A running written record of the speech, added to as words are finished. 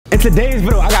today's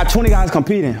video, I got 20 guys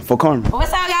competing for Carmen.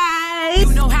 What's up, guys?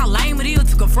 You know how lame it is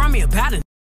to confront me about it.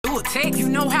 Do a text. You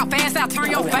know how fast I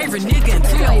turn your favorite nigga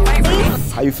into your favorite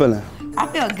nigga. How you feeling? I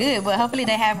feel good, but hopefully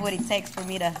they have what it takes for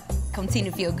me to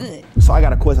continue to feel good. So I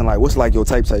got a question, like, what's like your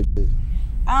type?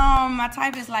 My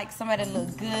type is like somebody that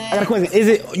look good. I got a question. Is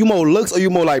it you more looks or you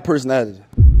more like personality?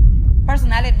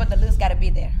 Personality, but the looks gotta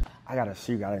be there. I got a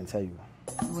secret I didn't tell you.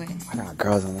 What? I got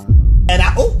girls in mind. And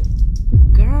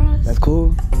Girls? That's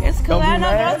cool. It's cool. Don't be I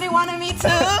know mad. girls be wanting me too.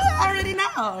 I already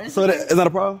know. So it's not a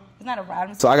problem? It's not a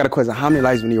problem. So I got a question. How many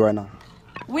likes we need right now?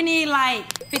 We need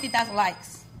like 50,000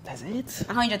 likes. That's it?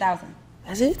 100,000.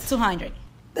 That's it? 200.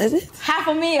 That's it?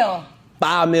 500,000.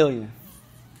 5 million.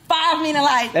 5 million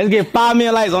likes. Let's get 5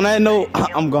 million likes. On that note,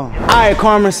 I'm gone. All right,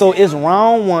 Carmen, so it's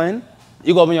round one.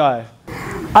 You go open your eyes.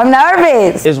 I'm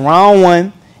nervous. It's round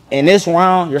one. In this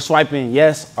round, you're swiping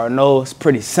yes or no. It's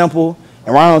pretty simple.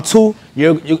 In round two,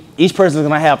 each person is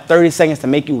gonna have 30 seconds to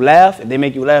make you laugh. If they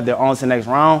make you laugh, they're on to the next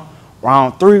round.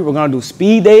 Round three, we're gonna do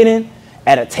speed dating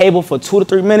at a table for 2 to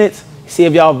 3 minutes. See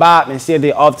if y'all vibe and see if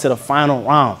they're off to the final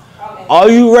round. Okay.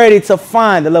 Are you ready to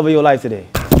find the love of your life today?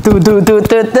 I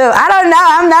don't know.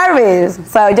 I'm nervous.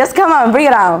 So just come on, bring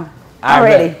it on. I'm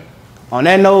ready. On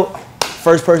that note,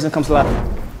 first person comes to life.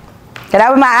 Can I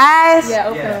open my eyes? Yeah,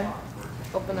 open them.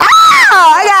 Open them.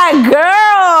 Oh, I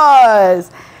got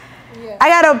girls. Yeah. I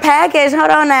got a package. Hold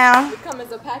on now. It comes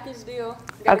as a package deal.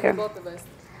 Okay. Both of us.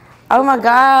 Oh my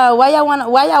God. Why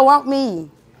y'all want me?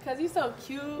 Cause you so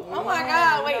cute. Oh my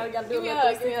God. Wait. Give me a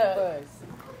hug. Give me a hug.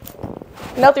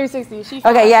 No 360. She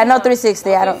okay. Yeah. No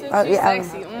 360. I don't. She's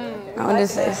sexy. I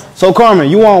just say. So Carmen,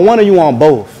 you want one or you want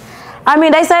both? I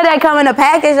mean, they say they come in a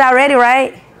package already,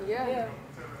 right? Yeah.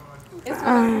 It's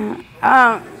I'm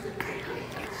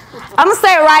gonna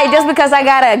say right just because I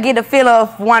gotta get a feel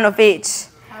of one of each.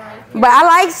 But I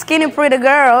like skinny, pretty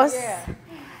girls. Yeah.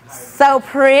 So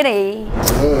pretty.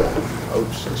 Oh,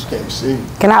 she can't see.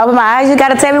 Can I open my eyes? You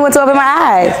gotta tell me when to open my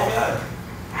eyes.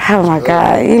 Oh my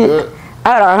God.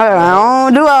 Hold on. I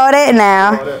don't do all that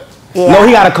now. Yeah. No,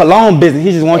 he got a cologne business.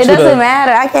 He just wants you to. It doesn't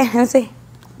matter. I can't see.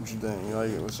 What you think? You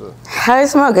like it? What's up? How it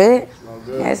smell good? Smell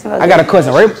good? Yeah, it smell I got a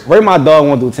question. Rate my dog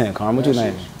 1 through 10, Carmen. What you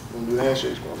think? We do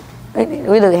handshakes, Carmen.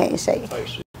 We do handshake.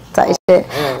 Type shit.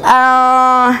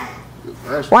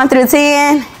 1 through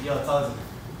 10.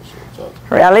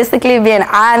 Realistically, being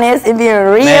honest and being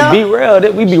real. Man, be real.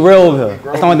 We be real over here.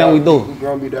 That's the only thing we do. We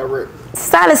gonna be direct.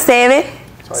 Solid 7.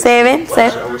 7. I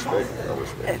respect.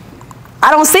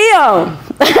 I don't see them.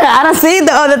 I don't see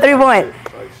the other 3 points.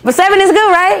 But 7 is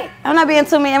good, right? I'm not being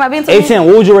too mean. Am I being too mean? 10.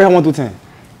 What would you rate her 1 through 10?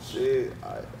 Shit,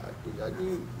 I give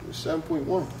you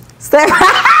 7.1.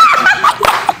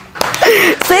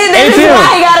 See, this is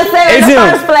why you gotta say it in the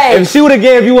first place. If she would have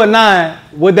gave you a 9,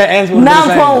 would that answer would have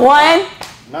been the same?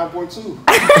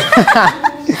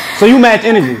 9.2. So you match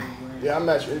energy? Yeah, I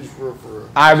match energy for real.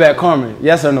 I bet. Carmen,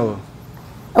 yes or no?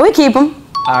 We keep them.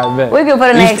 I bet. We good for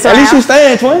the next round. At least you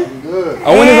staying, twin. Good.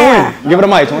 A win is a win. Give it a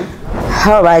mic, twin.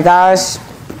 Oh my gosh.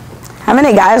 How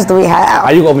many guys do we have?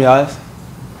 How you open your eyes?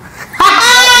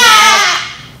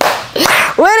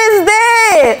 What is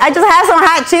this? I just had some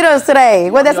hot Cheetos today.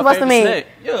 What that supposed to mean? Snack.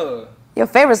 Yeah. Your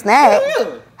favorite snack?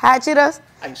 Yeah. Hot Cheetos?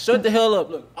 Hey, shut the hell up.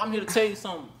 Look, I'm here to tell you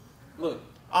something. Look,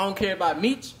 I don't care about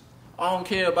Meech. I don't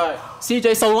care about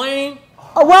CJ Solane.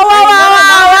 Oh, whoa.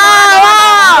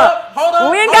 Hold on.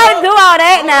 We ain't got to do all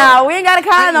that now. We ain't got to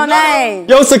call no names.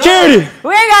 Yo, security.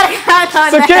 We ain't got to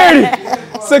call no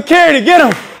names. Security, get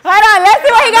him. Hold on. Let's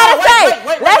see what he got to say.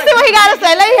 Let's see what he got to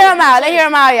say. Let's hear him out. Let's hear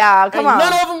him out, y'all. Come on.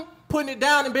 None of them putting it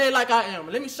down in bed like I am.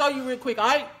 Let me show you real quick, all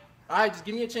right? All right, just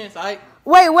give me a chance, all right?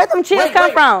 Wait, where them Cheetos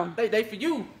come from? They for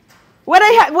you. Where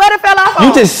they fell off on?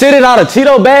 You just sit it out a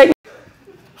Cheeto bag?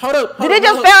 Hold up. Did it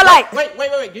just feel like? Wait.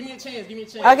 Give me a chance.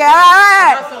 Okay, all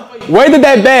right. Where did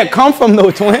that bag come from,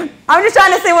 though, twin? I'm just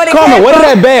trying to see what it Carmen, came where from.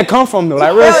 did that bag come from, though?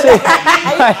 Like, real shit.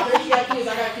 I got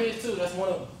kids too. That's one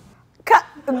of them.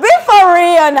 Be for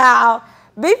real now.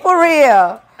 Be for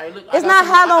real. Hey, look, it's not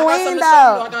Halloween,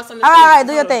 though. All right.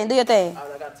 Do your thing. I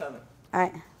got talent. All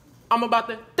right. I'm about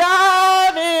to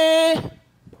dive in.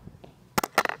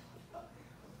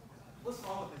 What's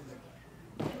wrong with this?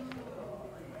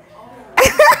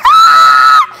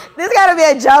 This gotta be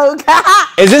a joke.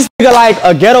 Is this nigga like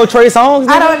a ghetto Trey Songz?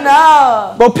 I don't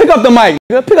know. Bro, pick up the mic.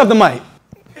 Pick up the mic.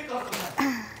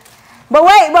 But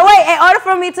wait. In order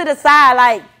for me to decide,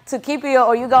 like, to keep you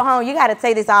or you go home, you gotta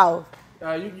take this off.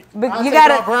 I'll you take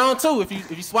gotta it off round 2. If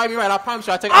you swipe me right, I promise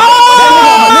you I'll take it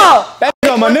off. That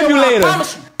nigga a manipulator. I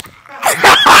promise you.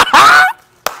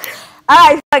 All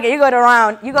right, fuck it. You go to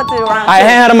round. You go to the round. All right,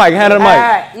 hand her the mic. All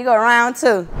right, you go round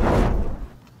 2.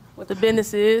 What the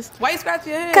business is. Why you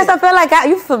scratching your head? Because I feel like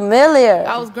you familiar.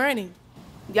 I was Granny.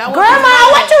 Grandma,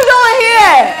 what you doing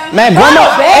here? Man,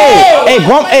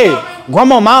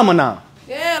 grandma mama now.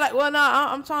 Yeah, like, well,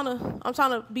 nah, I'm trying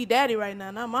to be daddy right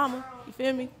now, not mama. You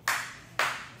feel me?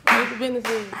 What the business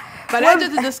is. But that's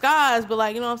just a disguise, but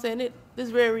like, you know what I'm saying?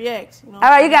 This very reacts. You know all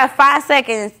right, you got 5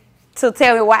 seconds to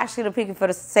tell me why I should have picked you for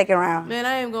the second round. Man,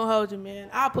 I ain't gonna hold you, man.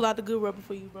 I'll pull out the good rubber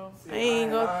for you, bro. I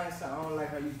ain't gonna. I don't like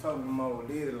how you talking to my old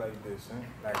lady like this, huh?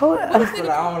 Like, Who? I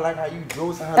don't like how you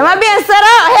juicing her. Am I being set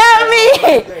up? Help me!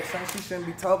 She shouldn't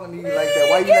be talking to you like that.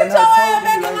 Why you letting her talk to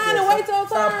you like that? Wait till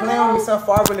Stop turn, playing with me, son.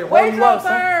 Before I really wait roll you till up,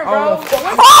 son. turn, I don't bro.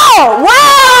 know. Oh,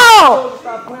 wow!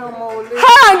 Stop playing with my old lady.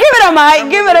 Hold on, give it a mic,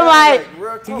 give it a mic.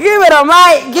 Give it a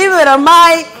mic, give it a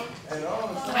mic.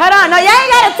 Hold on, no, y'all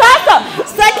ain't got to talk to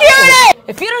security.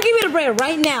 If you don't give me the bread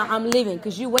right now, I'm leaving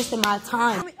because you wasting my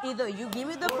time. Either you give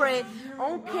me the bread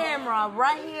on camera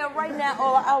right here, right now,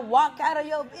 or I walk out of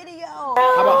your video.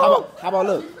 How about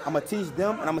look, I'm going to teach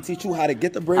them and I'm going to teach you how to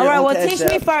get the bread. All right, on well, Cash teach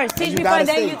App, me first. Teach me first,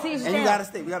 then you teach them. And you got to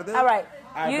stay. We got to do it. All right.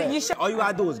 All you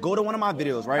got to do is go to one of my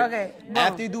videos, right? Okay.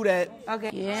 After you do that, okay.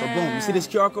 Yeah. so boom, you see this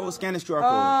QR code? Scan this QR code.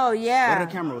 Oh, yeah. Go to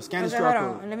the camera, scan this Okay, QR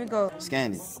hold code. on. Let me go.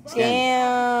 Scan it.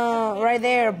 Damn, right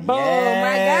there. Boom.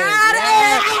 Yes, I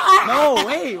got it. No,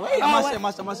 wait. I'm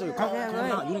going to show you. Calm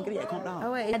down. You didn't get it yet. Calm down.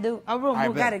 Oh, wait. I do. Oh, room.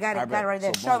 Right, Got it right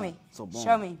there. So show me. So boom.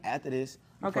 Show me. After this,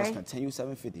 you press continue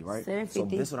 750, right? 750. So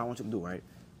this is what I want you to do, right?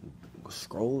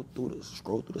 Scroll through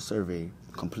the survey,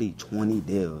 complete 20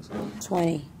 deals.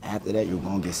 20. After that, you're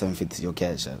gonna get 750 to your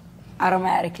Cash App.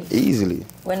 Automatically. Easily.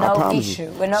 With no issue.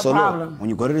 With no problem. Look, when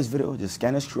you go to this video, just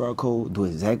scan this QR code, do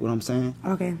exactly what I'm saying.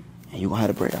 Okay. And you're gonna have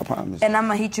the break, I promise. And I'm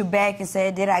gonna hit you back and say,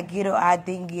 did I get it or I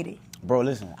didn't get it? Bro,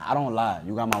 listen, I don't lie.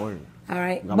 You got my word. All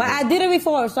right. But I did it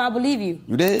before, so I believe you.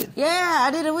 You did? Yeah,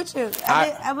 I did it with you.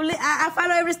 I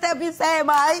follow every step you say,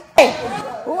 Mike. Hey,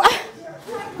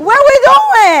 what we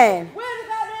doing? Where's the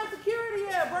goddamn security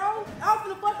at, bro? I'm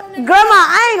finna fuck that nigga. Grandma,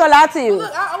 I ain't gonna lie to you.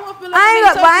 Look, I want to feel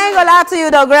I ain't gonna lie to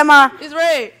you though, Grandma. It's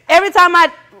red. Every time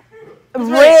red.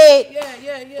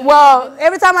 Yeah. Well,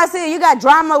 every time I see you, you got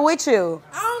drama with you.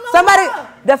 I don't know. Somebody,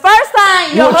 the first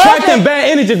time You attracting bad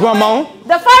energy, Grandma.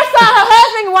 The first time her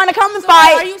husband want to come and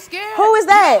fight. Are you scared? Who is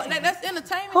that? No, that's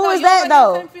entertainment. Who is that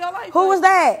though? Who was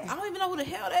that? I don't even know who the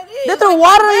hell that is. They threw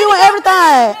water on you and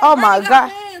everything. Oh my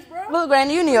God. Look,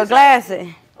 Granny, you need your glasses.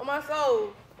 On my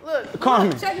soul. Look,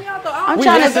 Carmen. check me out though. I'm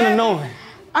trying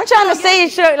to see your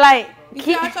shirt like. You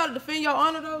see, I try to defend your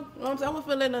honor though. You know what I'm saying? I'm not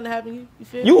finna let nothing happen to you. You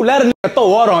feel me? You let a nigga throw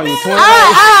water on you, twin. All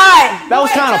right. That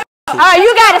was kind of. All right,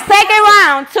 you got a second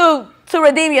round to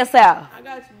redeem yourself. I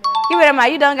got you, man. Give it a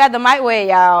mic. You done got the mic way,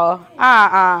 y'all.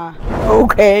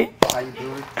 Okay. How you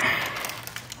doing?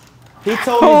 He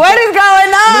told me. What is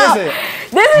going on? Listen.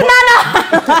 This is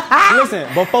not.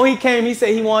 Listen, before he came, he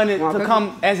said he wanted to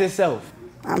come as himself.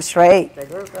 I'm straight.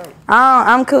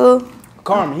 I'm cool.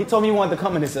 Carmen, he told me he wanted to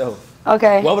come in himself.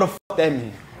 Okay. What the fuck that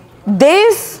mean?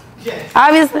 This,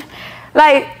 obviously,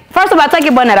 like, first of all, take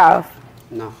your bonnet off.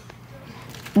 No.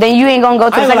 Then you ain't gonna go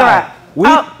to the second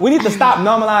round. We need to stop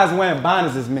normalizing wearing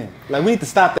bonnets as men. Like, we need to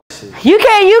stop that shit. You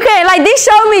can't. Like, this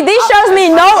shows me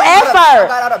no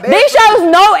effort. This shows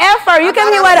no effort. You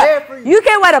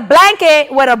can wear a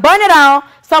blanket with a bonnet on,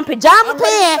 some pajama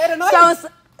pants,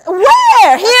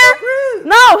 where? Here?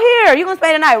 No, here. You gonna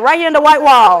spend the night right here in the white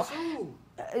wall.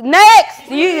 Next,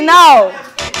 you know.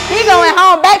 He going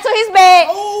home, back to his bed.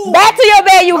 Back to your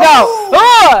bed you go.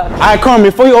 All right, Carmen,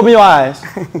 before you open your eyes,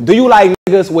 do you like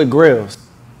niggas with grills?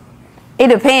 It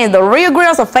depends. The real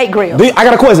grills or fake grills? I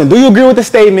got a question. Do you agree with the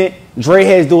statement, Dre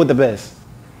heads do it the best?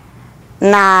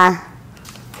 Nah.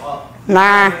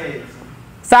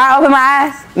 So I open my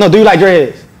eyes? No, do you like Dre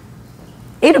heads?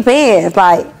 It depends.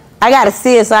 Like, I got to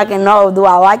see it so I can know, do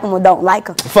I like them or don't like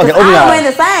them. Fuck it, open your I eyes.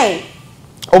 don't the same.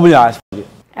 Open your eyes. Fuck it.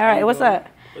 All right, what's up?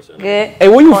 Good. Hey,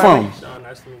 where you from? Sean,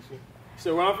 nice to meet you.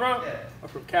 So where I'm from? Yeah. I'm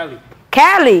from Cali.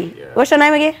 Cali? Yeah. What's your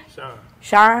name again? Sean.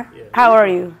 Sean? Yeah. How old are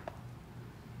you?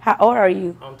 How old are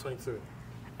you? I'm 22.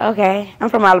 Okay. I'm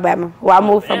from Alabama. Well, I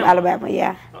moved from Alabama,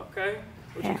 yeah. Okay.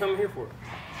 What you coming here for?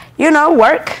 You know,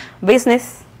 work,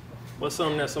 business. What's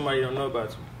something that somebody don't know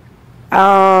about you?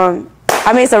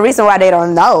 I mean, it's a reason why they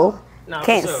don't know. Nah,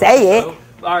 Can't say it. All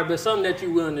right, but something that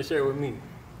you're willing to share with me.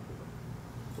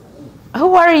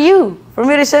 Who are you for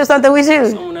me to share something with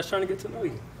you? Someone that's trying to get to know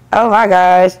you. Oh my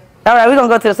gosh. All right, we're going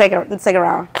to go to the second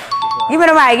round. Give me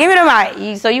the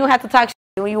mic. So you don't have to talk shit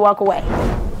when you walk away.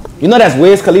 You know that's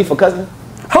Wiz Khalifa cousin?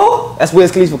 Who? That's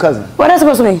Wiz Khalifa cousin. What that's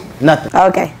supposed to mean? Nothing.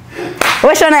 Okay.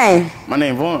 What's your name? My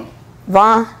name Vaughn.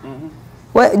 Vaughn? Mm-hmm.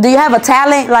 What, do you have a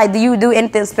talent? Like, do you do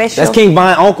anything special? That's King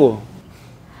Von's uncle.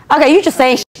 Okay, you just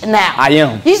saying shit. now. I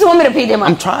am. You just want me to pick them up.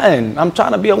 I'm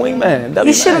trying to be a wingman.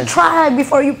 You should have tried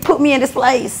before you put me in this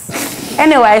place.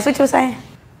 Anyways, what you were saying?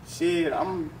 Shit, I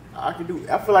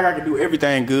feel like I can do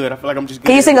everything good. I feel like I'm just good.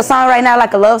 Can you sing a song right now,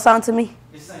 like a love song to me?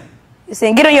 You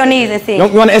sing. Get on your knees and sing. You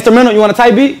want an instrumental? You want a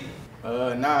type beat?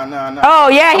 Nah. Oh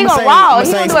yeah, he gonna raw.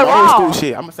 He gonna do it raw. Old school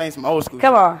shit. I'm gonna sing some old school.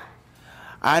 Come on.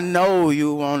 I know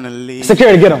you wanna leave.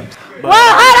 Security, get him. Well,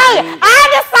 hold on. I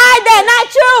decide that,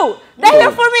 not you. They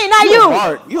here for me, not you.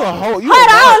 You a hoe. Hold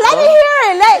on, let me hear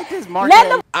it. Let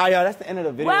them. Ah, yo, that's the end of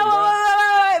the video. Wait.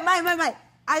 Mike.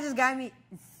 I just got me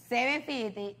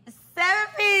 750.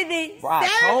 750. Bro, I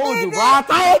told you,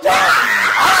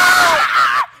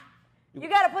 You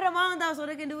gotta put them on though so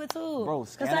they can do it too. Bro,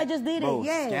 because I just did it.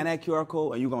 Yeah. Scan that QR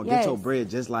code and you gonna get your bread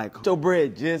just like Carmen.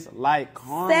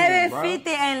 750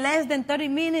 and less than 30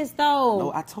 minutes though.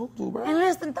 No, I told you, bro. In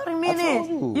less than 30 minutes. I told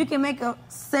you. You can make a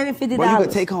 $750. Bro, you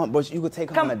could take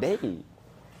home a day.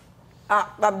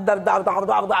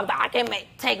 I can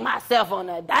take myself on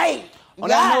a date. On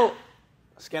that note,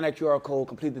 scan that QR code,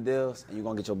 complete the deals, and you're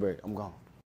gonna get your bread. I'm gone.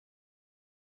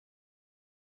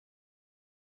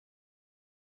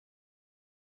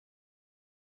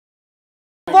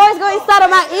 Voice going inside of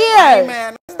my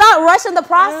ear. Stop rushing the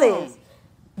process.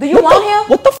 Do you want him?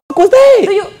 What the fuck was that?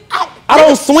 Do you? I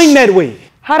don't swing that way.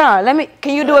 Hold on.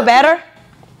 Can you do it better?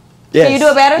 Yes. Can you do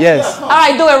it better? Yes. All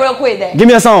right, do it real quick then. Give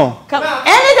me a song. Come on.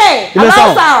 Anything. Give me a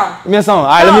love song. Give me a song. All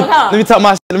right, let me talk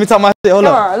my shit. Let me talk my shit. Hold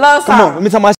Come up. on, love song. Come on, let me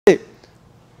talk my shit.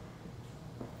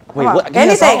 Wait, what? Give me a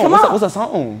Anything. song. Come on. What's a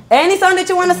song? Any song that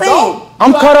you want to sing.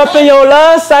 I'm caught up in your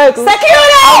love cycle. Security.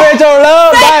 I read your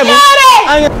love Bible.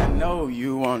 I know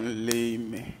you wanna leave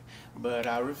me, but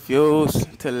I refuse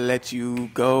to let you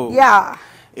go. Yeah.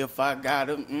 If I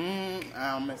gotta,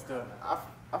 I messed up.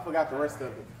 I forgot the rest of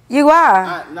it. You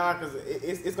are. Nah, cause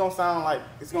it's gonna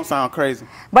sound crazy.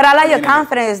 But I like your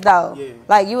confidence though. Yeah.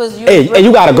 Like you was. Hey,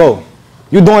 you gotta go.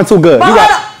 You doing too good.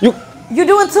 You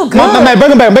doing too good.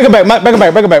 Bring it back. Where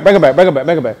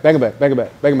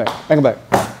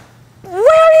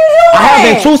are you doing? I have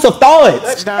intrusive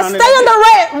thoughts. Stay on the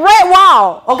red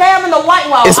wall, okay? I'm in the white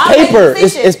wall. It's paper.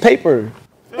 It's paper.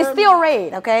 It's still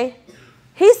red, okay?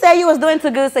 He said you was doing too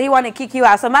good, so he wanted to kick you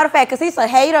out. So matter of fact, because he's a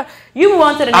hater, you move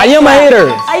on to the next round. I am a hater.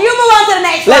 You move on to the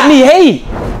next round. Let me hate.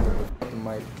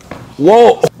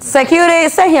 Whoa. Security,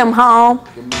 send him home.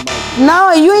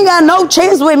 No, you ain't got no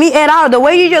chance with me at all. The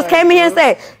way you just came in here and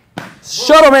said,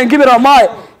 shut up and give it a mic.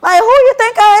 Like, who you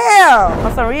think I am?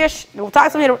 What's some real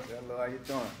talk to me. Hello, how you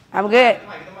doing? I'm good.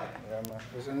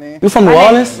 What's your name? You from New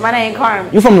Orleans? My name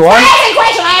Carmen. You from New Orleans?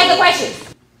 I asked the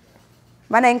question.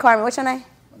 My name Carmen. What's your name?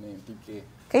 My name DK.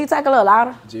 Can you talk a little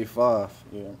louder? J5.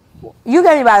 Yeah. You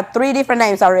gave me about 3 different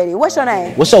names already. What's your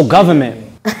name? What's your government?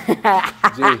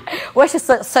 What's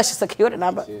your social security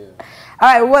number? Yeah. All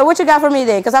right, what you got for me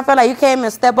then? Because I feel like you came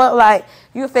and step up like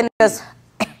you finna just...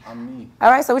 I'm me.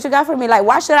 All right, so what you got for me? Like,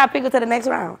 why should I pick it to the next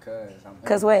round?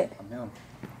 Because what? I'm him.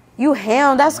 You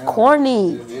him? That's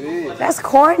corny. It is. That's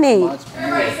corny.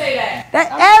 Everybody say that.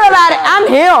 Everybody, I'm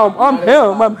him.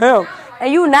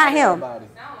 And you not him.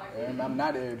 I'm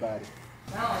not everybody.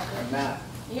 I'm not.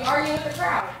 You arguing with the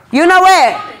crowd. You know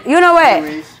what?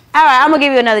 All right, I'm going to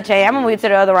give you another chance. I'm going to move you to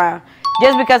the other round.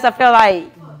 Just because I feel like...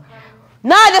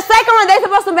 No, the second one, they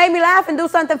supposed to make me laugh and do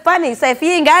something funny. So if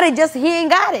he ain't got it, he ain't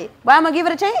got it. But I'm going to give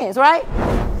it a chance, right?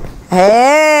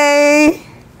 Hey.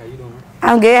 How you doing?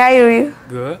 I'm good. How are you?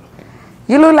 Good.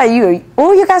 You look like you...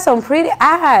 Oh, you got some pretty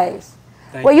eyes.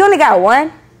 Well, you only got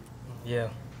one? Yeah.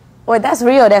 Wait, that's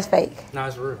real or that's fake? No,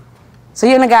 it's real. So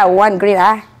you only got one green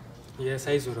eye? Yeah, it's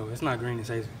hazel though. It's not green, it's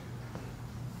hazel.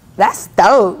 That's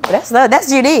dope.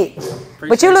 That's unique.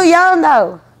 But you look young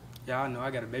though. Yeah, I know. I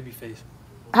got a baby face.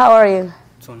 How are you?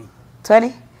 20.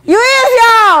 20? You is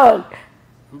young!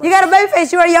 You got a baby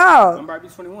face. You are young. I'm about to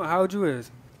be 21. How old you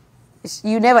is?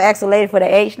 You never asked a lady for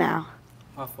the age now.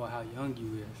 My fault how young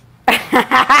you is.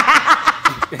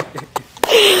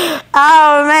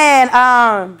 Oh, man.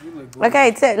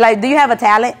 Okay, do you have a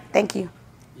talent? Thank you.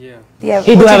 Yeah.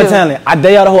 He do have a talent. I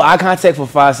dare y'all to hold eye contact for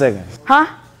 5 seconds. Huh?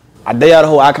 I dare y'all to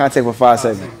hold eye contact for 5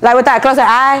 seconds. Like without closing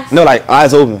eyes? No, like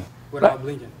eyes open. Without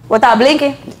blinking. Without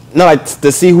blinking? No, like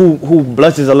to see who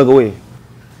blushes or look away.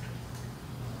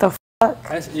 The fuck?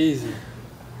 That's easy.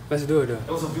 Let's do it though.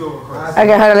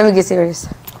 Okay, hold on. Let me get serious.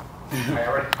 All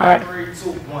right. 3, 2,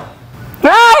 1. No,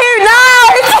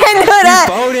 he can't do that.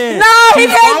 No, he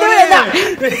can't do that.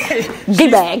 No. Get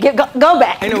back. Go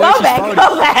back. Go back.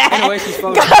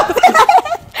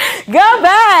 Go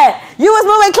back. You was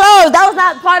moving close. That was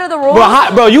not part of the rule.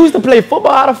 Bro, you used to play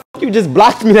football. How the fuck you just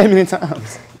blocked me that many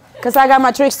times? Because I got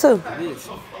my tricks too.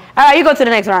 All right, you go to the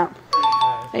next round.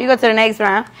 You go to the next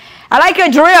round. I like your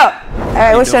drip. All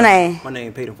right, what's your name? My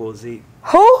name Peyton for Z.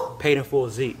 Who? Peyton for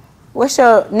Z. What's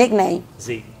your nickname?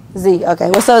 Z. Z. Okay.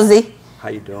 What's up, Z? How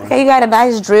you doing? Okay, you got a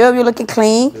nice drip. You're looking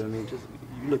clean.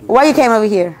 Why you came over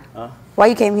here? Huh? Why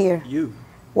you came here? You.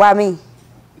 Why me? You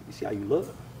see how you look?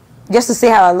 Just to see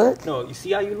how I look? No, you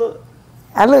see how you look?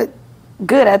 I look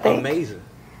good, I think. Amazing.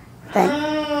 Thank you.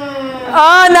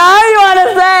 Oh, now you want to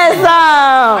say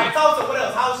something. Talk to her. What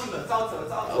else? How she look? Talk to her.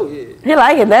 Talk to her. Oh, yeah. He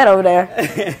liking that over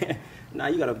there. Nah,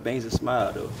 you got a amazing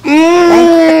smile, though.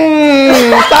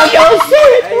 Talk your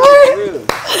shit.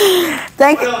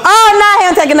 Thank you. Oh, now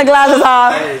him taking the glasses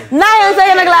off. Now him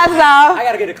taking the glasses off. I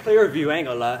got to get a clearer view. I ain't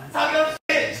going to lie. Talk your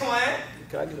shit, twin.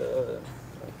 Can I get a...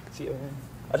 see your hand?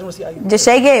 I just want to see how you... Just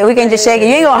shake it. We can just shake it.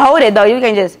 You ain't gonna hold it though. You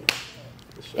can just.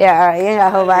 Yeah, all right. You ain't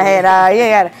gotta hold my head. You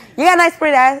ain't gotta. You got nice,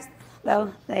 pretty eyes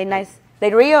though. They nice.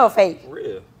 They real or fake?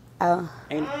 Real. Oh.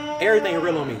 Ain't everything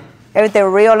real on me. Everything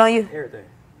real on you? Everything.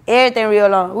 Everything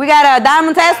real on. We got a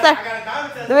diamond tester. I got a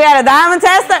diamond tester. Do we got a diamond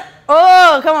tester?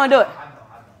 Oh, come on, do it.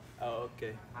 Oh,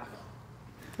 okay.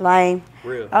 Lame.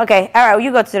 Real. Okay. All right. Well,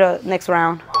 you go to the next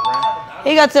round.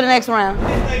 You go to the next round.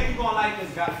 You gonna like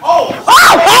this guy? Oh!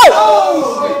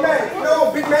 Oh! Big Mac, you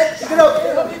know, Big Mac, get up.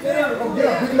 Get up,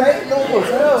 Big Mac. No,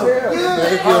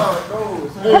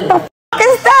 What the f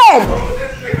is that?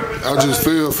 I just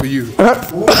feel for you.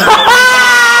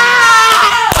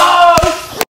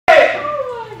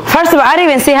 First of all, I didn't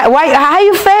even see how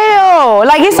you fell.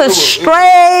 Like it's a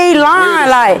straight line.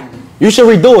 Like You should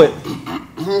redo it.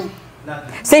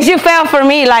 since you fell for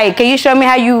me, like can you show me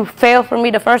how you fell for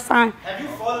me the first time? Have you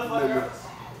fallen for her?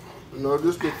 No,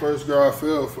 this the first girl I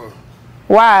fell for.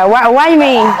 Why? Why you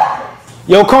mean?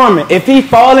 Yo, Carmen, if he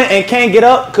falling and can't get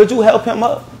up, could you help him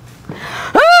up?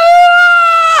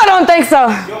 I don't think so.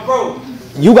 Yo, bro.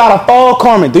 You gotta fall,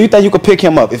 Carmen. Do you think you could pick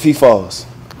him up if he falls?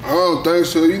 I don't think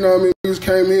so. You know what I mean? Niggas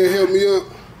came here and helped me up.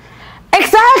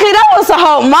 Exactly. That was a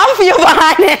whole mafia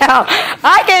behind now.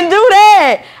 I can do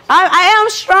that. I am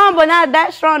strong, but not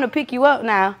that strong to pick you up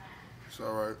now. It's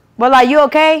all right. But like, you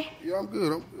okay? Yeah, I'm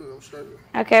good. I'm straight.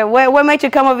 Okay. What made you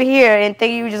come over here and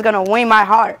think you were just gonna win my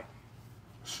heart?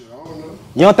 Shit, I don't know.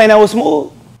 You don't think that was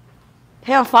smooth?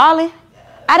 Him falling?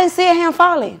 I didn't see him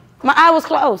falling. My eye was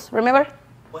closed. Remember?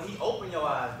 But he opened your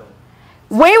eyes though.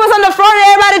 When he was on the floor,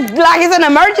 everybody like it's an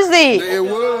emergency. It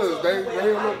was. There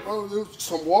was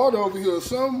some water over here or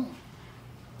something.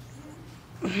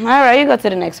 All right, you go to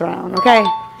the next round, okay?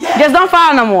 Just don't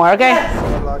fall no more, okay?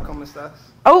 Hola, ¿cómo estás?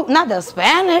 Oh, not the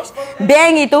Spanish.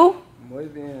 Bien, ¿y tú? Muy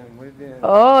bien, muy bien.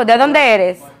 Oh, ¿de dónde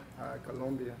eres?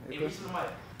 Colombia.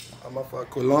 I'm from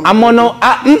Colombia.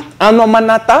 I'm no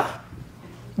manata.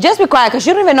 Just be quiet, because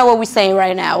you don't even know what we're saying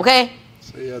right now, okay?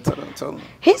 So yeah, tell them.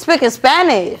 He's speaking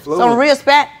Spanish. Fluent. Some real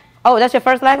Spanish. Oh, that's your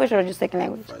first language or your second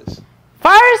language? First.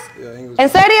 First? Yeah, English. En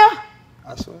serio?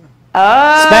 I swear.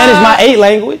 Spanish my 8th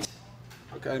language.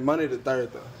 Okay, money the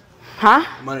third though. Huh?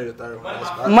 Money the third one.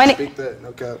 I Money- speak that,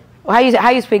 no cap. How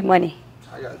you speak money?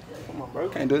 I got, come on, bro.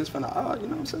 Can't do this for the you know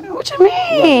what I'm saying? What you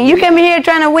mean? You came in here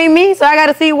trying to win me, so I got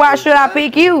to see why should I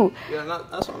pick you? Yeah,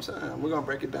 that's what I'm saying. We're gonna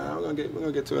break it down. We're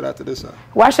gonna get to it after this.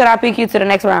 Why should I pick you to the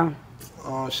next round?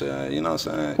 Oh shit, you know what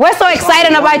I'm saying? What's so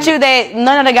exciting about you that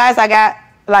none of the guys I got,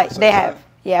 like, they have?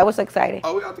 Yeah, what's exciting?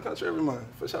 Oh, we out the country every month,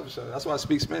 for sure, for sure. That's why I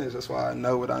speak Spanish. That's why I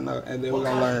know what I know. And then we're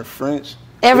gonna learn French.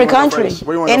 Every Where you wanna go country. first?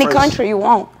 Where you wanna go Any first? country you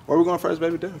want. Where we going first,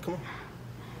 baby? Damn, come on.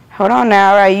 Hold on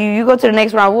now. All right, you go to the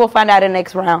next round. We'll find out in the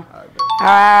next round. All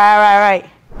right.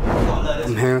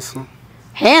 I'm handsome.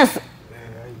 Handsome. Yeah,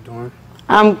 how you doing?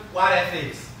 Why that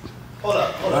face? Hold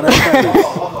up. Why that face?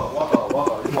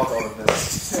 Walk out of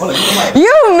this. Hold up.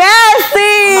 You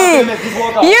messy. Just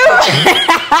walk out. You.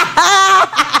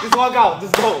 Just walk out.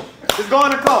 Just go. Just go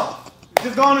in the car.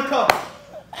 Just go in the car.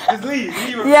 Just leave.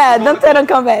 Yeah, don't tell them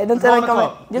come back. Don't tell them come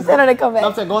back. Just tell them to come back.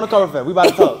 I'm saying go in the cover fed. We about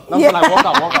to talk. I'm saying like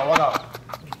walk out.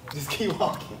 Just keep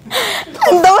walking.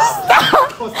 Don't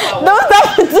stop. Don't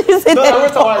stop until you sit No, there. we're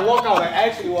talking like walk out. Like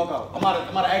actually walk out. I'm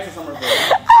about to ask you something real quick.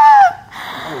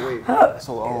 Oh wait.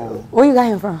 So Where you got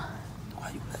him from?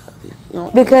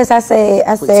 Because I said,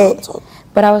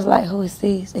 but I was like, who is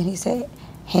this? And he said,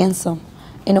 handsome.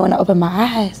 And when I opened my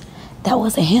eyes, that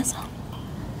wasn't handsome.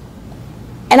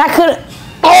 And I couldn't.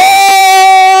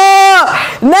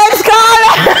 Oh! Next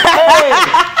caller!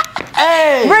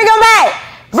 Hey! Bring him back!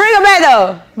 Bring him back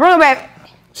though. Bring him back.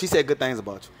 She said good things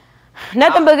about you.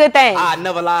 Nothing but good things. I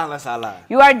never lie unless I lie.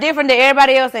 You are different than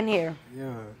everybody else in here.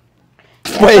 Yeah.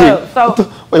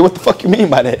 Wait, what the fuck you mean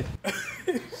by that?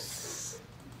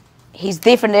 He's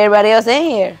different than everybody else in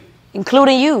here,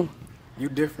 including you. You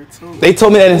different too. They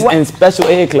told me that in special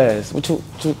ed class. What you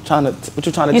trying to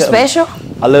You tell special?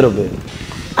 me? A little bit.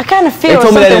 I kind of They feel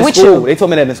told me that something in with school. you. They told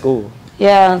me that in school.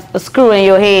 Yeah, a screw in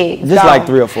your head. Just dog. like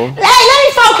 3 or 4. Hey, let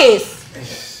me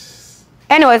focus.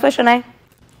 Anyways, what's your name?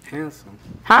 Handsome.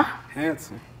 Huh?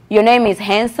 Handsome. Your name is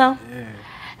Handsome? Yeah.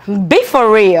 Be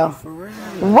for real. For real.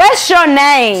 What's your So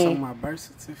name? my birth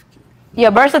certificate.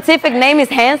 Your birth certificate name is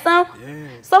Handsome? Yeah.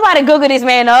 Somebody Google this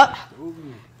man up. Ooh.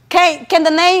 Can the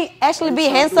name actually be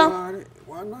Handsome?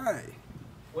 Why not?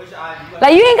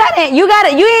 Like you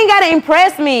ain't gotta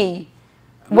impress me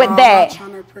with No, that. I'm not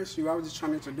trying to impress you. I was just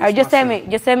trying to introduce All right,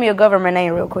 just tell me your government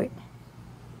name real quick.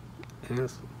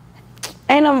 Handsome.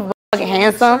 Ain't no fucking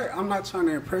handsome. I'm not trying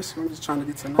to impress you. I'm just trying to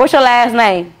get to know. What's your last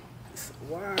name?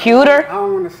 Why? Cuter? I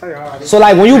don't want to say all this. So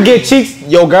like when you get cheeks,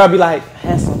 your girl be like,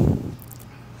 handsome.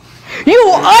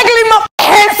 You ugly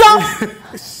handsome.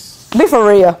 Be for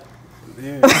real.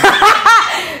 Yeah.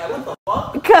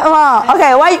 Come on.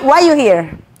 Okay, why you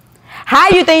here? How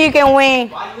you think you can win?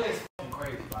 How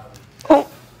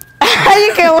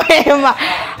you can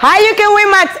win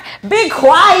my be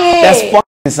quiet. That's fucking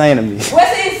insane to me.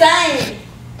 What's insane?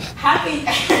 How can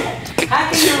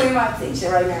you win my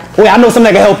attention right now? Wait, I know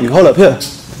something that can help you. Hold up, here.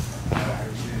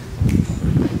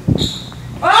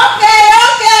 Okay,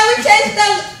 we changed the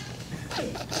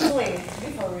twin. Be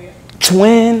for real.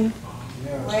 Twin.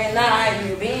 Well, nah,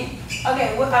 you been.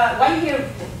 Okay, why you here?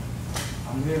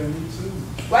 I'm here to meet you.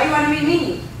 Why you want to meet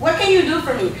me? What can you do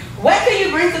for me? What can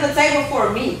you bring to the table for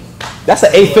me? That's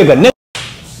an 8-figure nigga.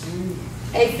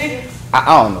 8 figures.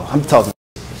 I don't know. I'm talking.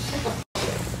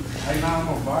 Right now I'm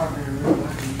a barber. Real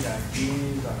life. You got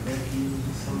kids, got nephews,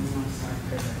 or something like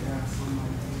that. Something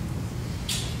like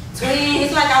that. Twin,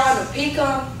 it's like I want to pick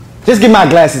them. Just give my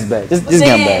glasses back. Just get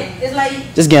them back. It's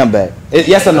like Just get them back.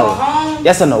 Yes or go no? home.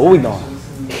 Yes or no? What we doing?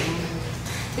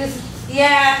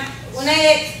 Yeah.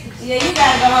 Next. Yeah, you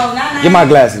gotta go home. Nah. Get my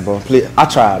glasses, bro. Please. I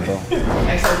tried, bro. All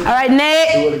right, Nate.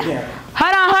 Do it again.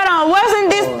 Hold on. Wasn't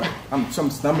this? I'm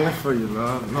stumbling for you,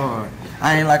 love. No,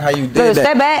 I ain't like how you did Dude, that.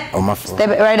 step back. Oh, my fault. Step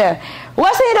back right there.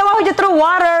 Wasn't it the one who just threw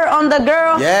water on the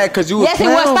girl? Yeah, cause you was Yes, it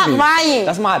playing was. with Stop me. lying.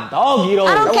 That's my doggy, though.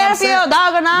 I don't That's care what if you're I'm a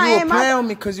dog or not. You Ain't were my- playing with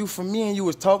me cause you for me and you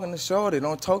was talking to Shorty.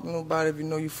 Don't talk to nobody if you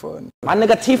know you for. My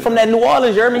nigga T from that New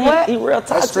Orleans, you heard me? What? He real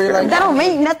toxic. straight like That don't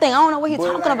mean nothing. I don't know what you're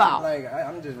But talking about.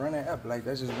 I'm just running up. Like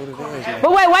that's just what it is. Like.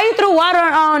 But wait, why you threw water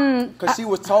on? Cause she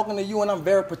was talking to you and I'm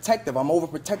very protective. I'm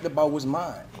overprotective about what's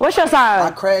mine. What's your sign?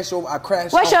 I crashed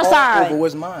What's your sign? over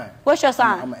what's mine. What's your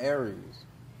sign? I'm an Aries.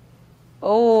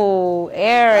 Oh, Like,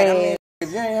 Aries. if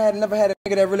you never had a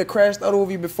nigga that really crashed out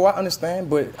over you before, I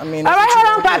understand. But I mean, All right, that's what hold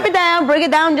you on, gonna pop it down, bring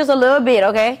it down just a little bit,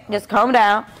 okay? Just calm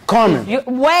down. Carmen,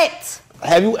 What?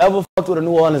 have you ever fucked with a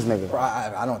New Orleans nigga? do.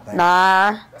 I don't think.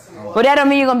 Nah. But that don't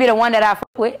mean you're gonna be the one that I fuck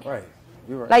with. Right.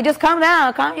 You're right. Like, just calm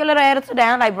down. Calm your little attitude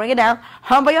down. Like, bring it down.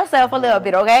 Humble yourself a little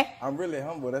bit, okay? I'm really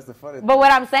humble. That's the funny thing. But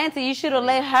what I'm saying to you, you should have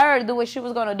let her do what she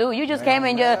was gonna do. You just came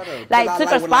and just, like, took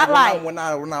her spotlight. When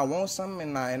I want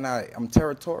something and I'm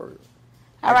territorial.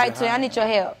 All right, so I need your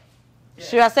help.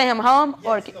 Should I send him home?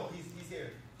 Or? No, he's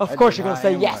here. Of course you're gonna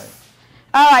say yes.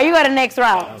 All right, you got the next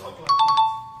round.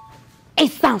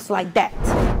 It sounds like that.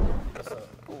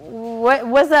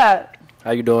 What's up?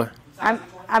 How you doing?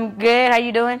 I'm good. How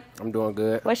you doing? I'm doing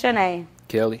good. What's your name?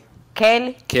 Kelly.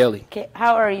 Kelly? Kelly.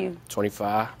 How are you?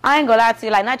 25. I ain't gonna lie to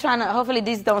you. Like, not trying to. Hopefully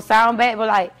this don't sound bad, but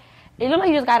like, it look like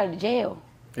you just got out of jail.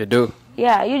 You do?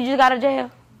 Yeah, you just got out of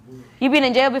jail. You been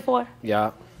in jail before?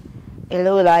 Yeah. It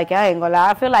look like, I ain't gonna lie.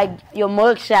 I feel like your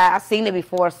mugshot. I seen it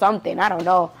before or something. I don't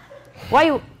know. Why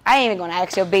you? I ain't even gonna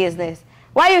ask your business.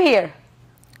 Why you here?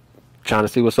 Trying to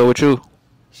see what's up with you.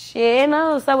 Shit,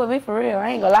 no, what's up with me for real.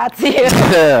 I ain't gonna lie to you.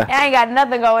 I ain't got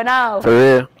nothing going on. For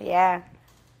real? Yeah.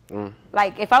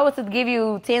 Like, if I was to give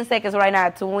you 10 seconds right now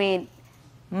to win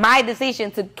my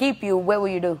decision to keep you, what will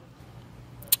you do?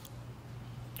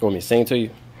 You want me to sing to you?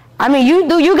 I mean, you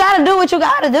gotta do what you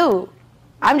gotta do.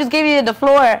 I'm just giving you the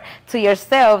floor to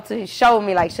yourself to show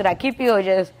me, like, should I keep you or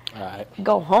just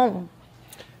go home?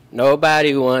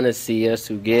 Nobody want to see us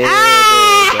together.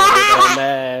 It don't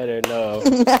matter, no.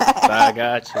 I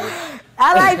got you.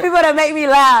 I like people that make me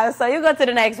laugh, so you go to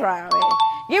the next round, man.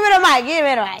 Give me the mic, give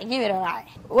me the mic, give me the mic.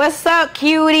 What's up,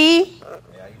 cutie? Hey,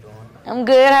 how you doing? I'm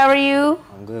good, how are you?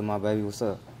 I'm good, my baby. What's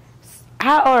up?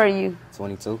 How old are you?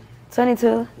 22.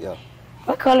 22? Yeah.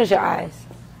 What color's your eyes?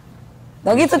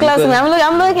 Don't get too close to me.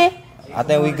 I'm looking. I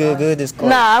think we good this close.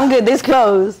 Nah, I'm good this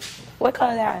close. What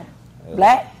color their eyes?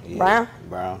 Black? Yeah. Brown?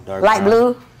 Brown. Dark Light brown.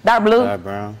 blue? Dark blue? Dark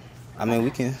brown. I mean,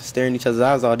 we can stare in each other's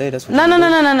eyes all day. That's what No. you do.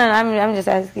 I'm just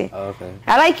asking. Oh, okay.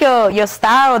 I like your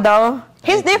style, though.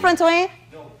 He's different, twin.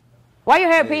 Why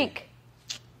your hair pink?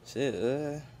 Shit,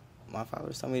 my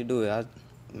followers told me to do it.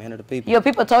 Man of the people. Your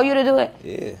people told you to do it?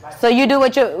 Yeah. So you do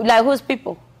what you, like whose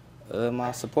people?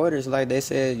 My supporters, like they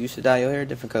said, you should dye your hair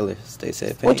different colors. They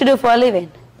said pink. What you do for a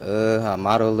living? I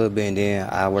model a little bit and then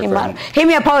I work for them. Hit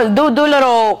me a pose. Do a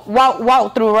little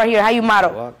walk through right here. How you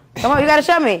model? Walk. Come on, you gotta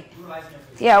show me.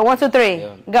 Yeah, 1, 2, 3.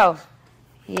 Go.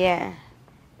 Yeah.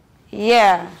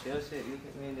 Yeah.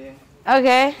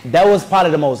 Okay. That was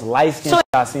probably the most light-skinned shit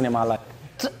I've seen in my life.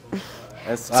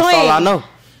 That's all I know.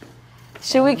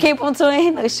 Should we keep on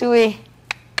twin or should we?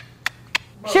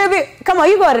 Should we? Come on,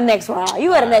 you go to the next round. You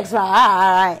go to the next round.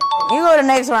 All right. You go to the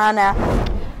next round now.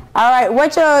 All right.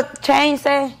 What your chain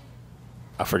say?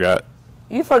 I forgot.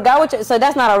 You forgot what your, so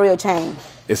that's not a real chain.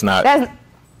 It's not. That's.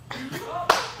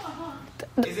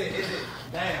 Is it?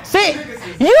 Damn. See,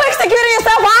 you executing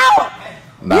yourself out.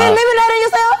 Nah. You eliminating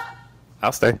yourself?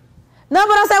 I'll stay. No,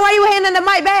 but I'm saying, why you handing the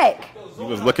mic back? You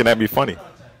was looking at me funny.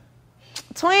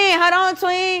 Twin, hold on,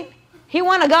 twin. He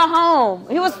want to go home.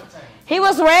 He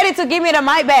was ready to give me the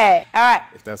mic back. All right.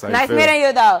 If that's how you nice feel. meeting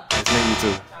you, though. Nice meeting you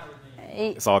too.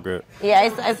 It's all good. Yeah,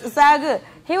 it's all good.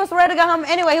 He was ready to go home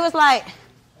anyway. He was like,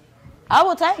 I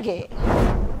will take it.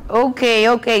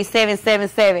 Okay,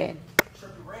 777.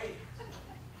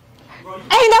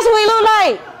 Hey, that's what he look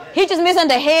like. He just missing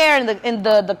the hair and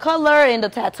the color and the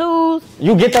tattoos.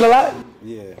 You get that a lot?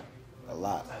 Yeah, a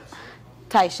lot.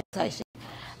 Tight shit.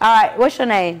 All right, what's your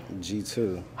name?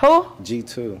 G2. Who?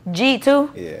 G2.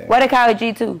 G2? Yeah. Why they call it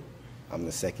G2? I'm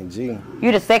the second G.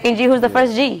 You the second G? Who's the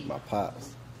first G? My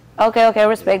pops. Okay,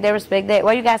 respect that.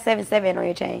 Why you got 77 on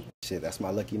your chain? Shit, that's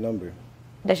my lucky number.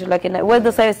 That's your lucky number. What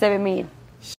does 77 mean?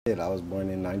 Shit, I was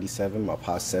born in 97. My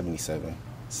pop's 77.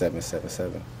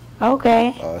 777.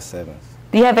 Okay. All sevens.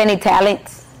 Do you have any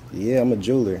talents? Yeah, I'm a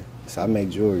jeweler. So I make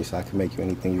jewelry, so I can make you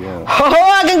anything you want.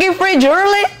 Oh, I can get free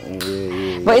jewelry?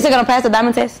 Yeah. But is it gonna pass the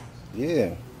diamond test?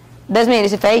 Yeah. Does mean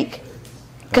it's a fake?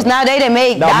 Because nowadays they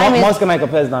make diamonds. Most can make a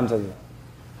pass diamond test.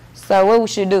 So what we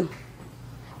should do?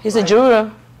 He's a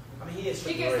jeweler.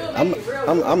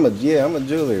 I'm a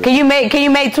jeweler. Can you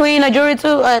make twin a jewelry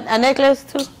too? A necklace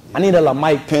too? I need a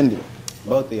mic pendant.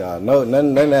 Both of y'all. No,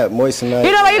 none of that moist enough.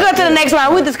 You know what? You go to the next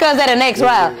round. We'll discuss that in the next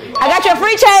round. I got your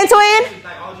free chain, twin.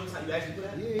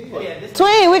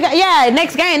 Twin, we got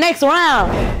next game, next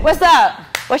round. What's up?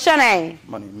 What's your name?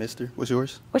 My name is Mister. What's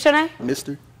yours? What's your name?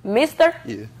 Mister. Mister?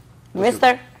 Yeah.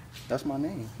 Mister? That's my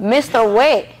name. Mr.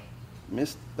 What?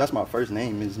 That's my first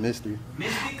name is Mister.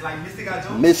 Mystic, like Mystic got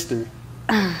Jones? Mister.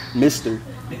 Mister.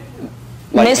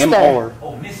 Like Mister. M-R.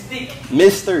 Oh, Mystic.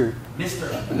 Mister. Mister.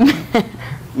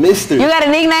 Mister. You got a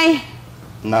nickname?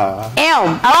 Nah.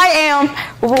 M. I like M.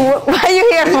 Why are you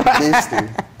here for? Mister.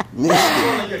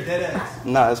 Mister. You're dead ass.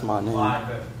 Nah, that's my name.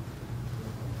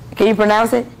 Can you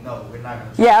pronounce it? No, we're not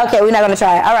gonna. Yeah, okay, we're not gonna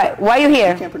try it. All right, why are you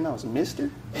here? You can't pronounce Mister.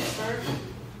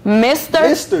 Mister?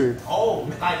 Mister. Oh,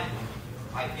 like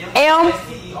M?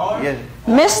 M-S-T-E-R? Yeah.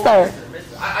 Mister.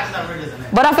 I just never heard this name.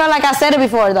 But I feel like I said it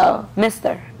before though.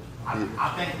 Mister.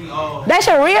 I think we all. That's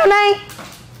your real name?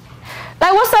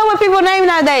 Like what's up with people name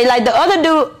nowadays? Like the other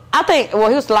dude, I think, well,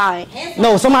 he was lying.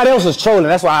 No, somebody else was trolling.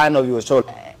 That's why I know you was trolling.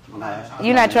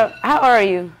 You're not trolling. How old are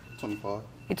you? 25.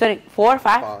 You 24?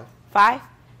 5? 5?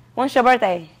 When's your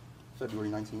birthday? February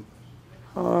 19th.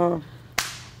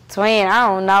 Twin, I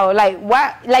don't know. Like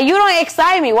why? Like you don't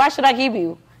excite me. Why should I keep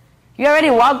you? You already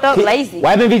walked up lazy.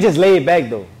 Why didn't he just laid back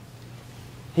though?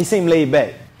 He seemed laid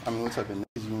back. I mean, what type of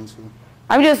niggas you into?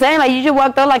 I'm just saying, like you just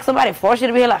walked up like somebody forced you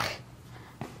to be here,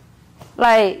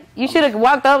 like you should have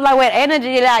walked up like with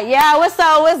energy, like yeah, what's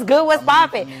up, what's good, what's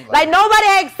popping. Like nobody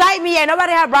had excited me yet.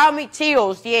 Nobody had brought me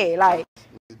chills yet. Like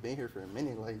He's been here for a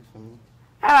minute, like for me.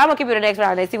 I'm gonna keep you the next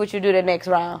round and see what you do the next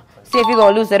round. See if you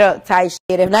gonna loose it up tight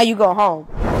shit. If not, you go home.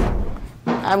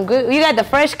 I'm good. You got the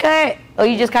fresh cut, or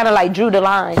you just kind of like drew the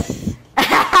line?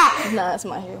 Nah, it's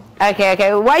my hair.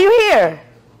 Okay. Why you here?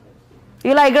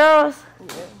 You like girls?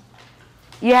 Yeah.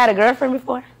 You had a girlfriend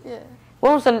before? Yeah.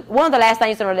 When was the last time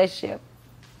you was in a relationship?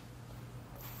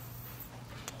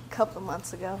 A couple of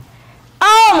months ago.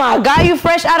 Oh my God, you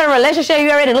fresh out of a relationship, you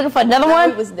already looking for another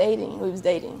one? We was dating.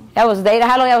 That was dating?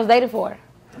 How long y'all was dating for?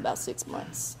 About 6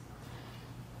 months.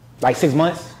 Like 6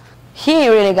 months? He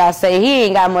ain't really got to say. He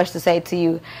ain't got much to say to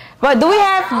you. But do we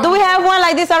have one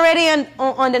like this already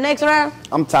on the next round?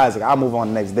 I'm tired. I'll move on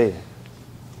the next day.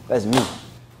 That's me.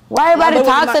 Why everybody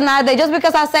toxic nowadays? Just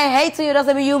because I say hey to you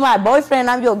doesn't mean you my boyfriend,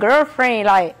 I'm your girlfriend.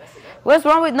 Like, what's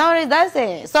wrong with no, it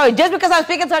doesn't. So just because I'm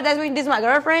speaking to her, that means this is my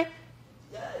girlfriend?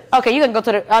 Okay, you can go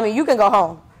you can go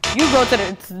home. You go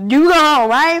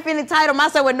home. I ain't feeling tight on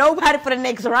myself with nobody for the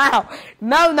next round.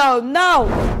 No.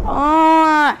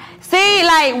 See,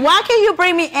 like, why can't you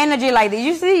bring me energy like this?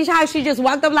 You see how she just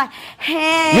walked up like,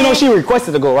 hey. You know she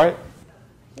requested to go, right?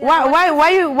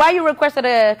 Why you requested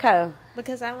to come?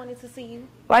 Because I wanted to see you.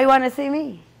 Why you want to see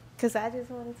me? Because I just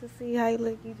wanted to see how you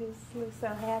look. You just look so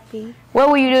happy. What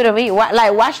will you do to me?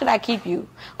 Why should I keep you?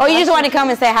 Or you just want to come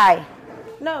and say hi?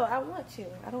 No, I want you.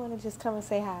 I don't want to just come and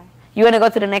say hi. You want to go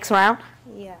to the next round?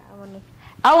 Yeah, I want to.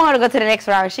 I want her to go to the next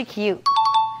round. She cute.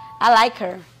 I like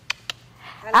her.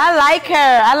 I like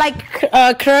her. I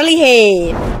like curly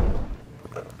head.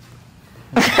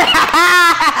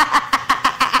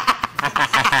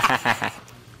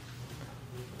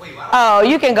 Oh,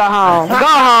 you can go home. Go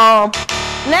home.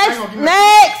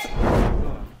 Next.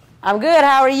 I'm good.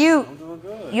 How are you? I'm doing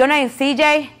good. Your name's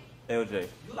CJ? LJ.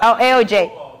 Oh,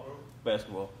 LJ.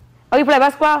 Basketball. Oh, you play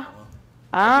basketball?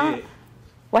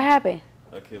 What happened?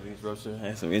 Achilles rupture. I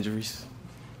had some injuries.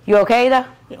 You okay though?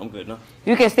 Yeah, I'm good now.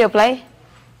 You can still play?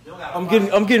 I'm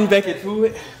getting back into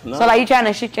it. No. So like you trying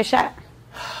to shoot your shot?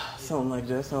 Something like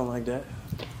that.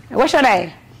 What's your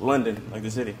name? London, like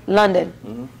the city. London.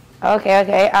 Mm-hmm.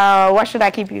 Okay. What should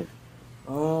I keep you?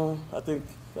 I think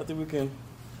we can.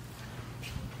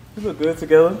 We look good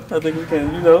together. I think we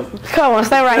can, Come on,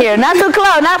 stay right here. Not too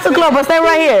close, but stay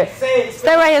right here.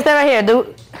 Stay right here.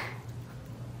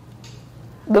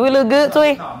 Do we look good,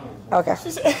 Twee? Okay.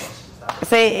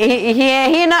 See,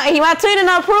 he my Twee did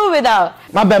not prove it though.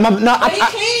 My bad.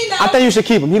 I think you should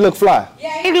keep him. He look fly.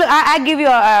 Yeah, I give you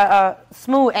a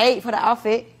smooth 8 for the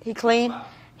outfit. He clean,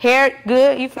 hair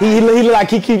good. He look like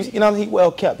he keeps. He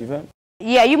well kept. You feel me?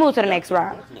 Yeah, you move to the next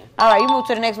round. All right, you move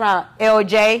to the next round.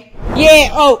 LJ. Yeah.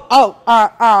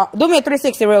 Do me a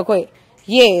 360 real quick.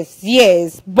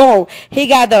 Yes. Boom. He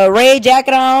got the red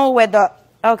jacket on with the.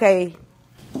 Okay.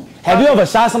 Have you ever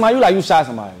shot somebody? You shot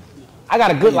somebody? I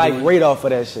got a good radar for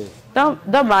that shit.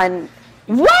 Don't mind.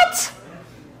 What?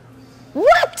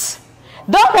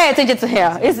 Don't pay attention to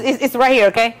him. It's right here,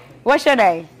 okay? What's your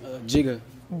name? Jigga.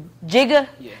 Jigga?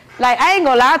 Yeah. Like, I ain't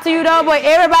gonna lie to you though, but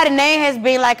everybody's name has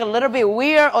been like a little bit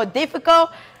weird or difficult.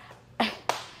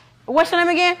 What's your name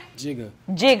again? Jigga.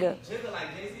 Jigga.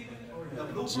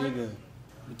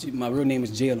 Jigga. My real name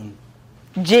is Jalen.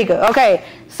 Jigga. Okay.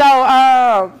 So,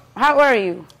 how old are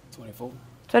you? 24.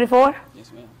 24?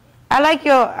 Yes, ma'am. I like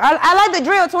the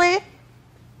drill, twin.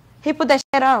 He put that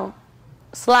shit on.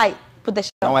 Slight. Put that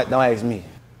shit on. Don't ask me.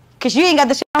 Cause you ain't got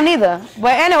the shit on either.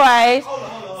 But anyways.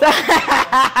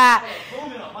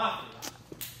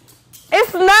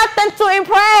 It's nothing to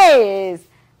impress.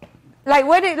 Like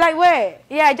what?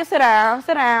 Yeah, just sit down.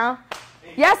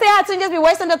 Y'all say how to just be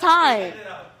wasting the time.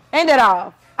 End it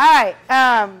off. All right.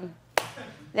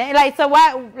 So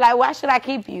why should I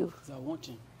keep you? Cause I want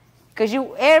you. Cause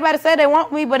everybody said they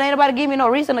want me, but ain't nobody give me no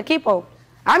reason to keep them.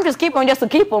 I'm just keeping just to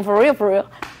keep them for real.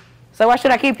 So why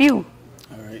should I keep you?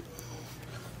 All right.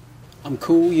 I'm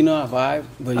cool, I vibe,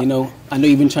 but I know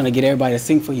you've been trying to get everybody to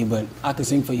sing for you, but I can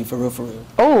sing for you for real.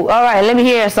 Oh, all right. Let me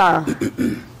hear a song.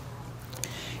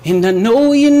 And I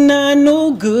know you're not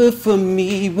no good for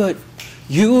me, but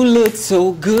you look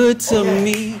so good to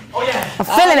me. I'm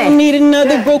feeling I don't need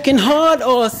another broken heart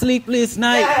or a sleepless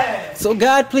night. So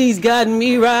God, please guide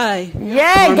me right.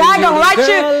 Yeah, God gonna write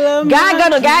you. God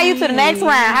gonna guide you to the next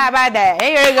round. How about that?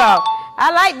 Here you go.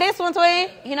 I like this one, twin.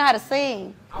 You know how to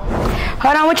sing.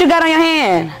 Hold on, what you got on your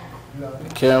hand?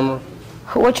 Camera.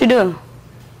 What you do?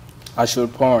 I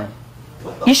shoot porn.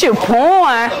 You shoot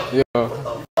porn? Yeah.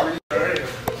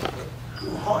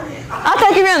 I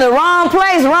think you're in the wrong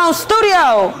place, wrong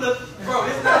studio.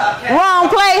 Wrong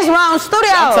place, wrong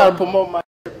studio. I'm trying to promote my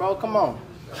shit, bro. Come on.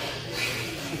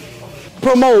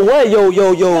 Promote what?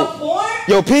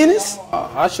 Your penis?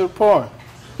 I shoot porn.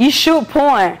 You shoot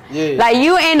porn? Yeah. Like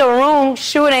you in the room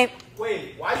shooting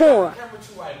porn.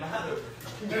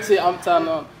 See, I'm trying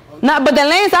to. No, but the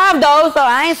lens off though, so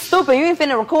I ain't stupid. You ain't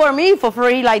finna record me for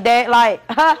free like that. Like,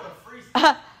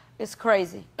 it's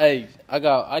crazy. Hey,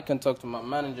 I can talk to my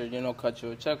manager, cut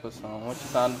you a check or something. What you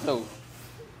trying to do?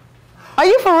 Are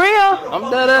you for real?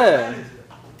 I'm dead ass.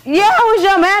 Yeah, who's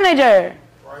your manager?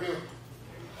 Right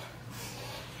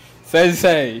here.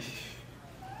 Say.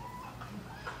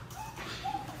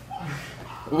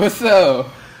 What's up?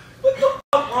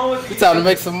 You trying to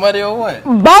make some money or what?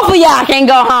 Both of y'all can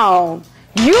go home.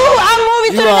 I'm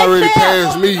moving to the next already step.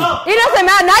 passed me. It doesn't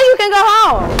matter. Now you can go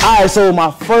home. All right, so my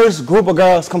first group of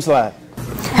girls come slide.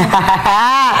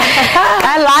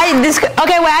 I like this.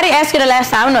 Okay, well, I didn't ask you the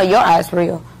last time. No, your eyes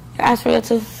real. Your eyes real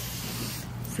too.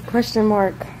 It's a question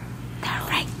mark. They're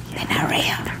right. They're not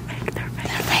real.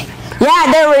 They're fake.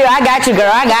 Yeah, they're real. I got you,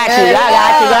 girl. I got you.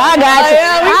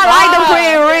 I like them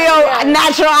pretty real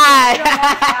natural eyes.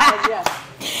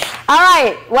 All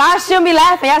right. Well, I shouldn't be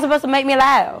laughing. Y'all supposed to make me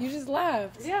laugh. You just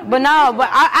laughed. Yeah. But no, but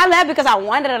I laughed because I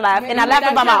wanted to laugh, and I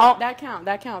laughed about my own. That count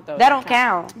though. That don't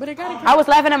count. But it gotta count. I was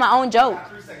laughing at my own joke.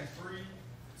 3 seconds. 3,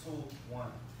 2, 1.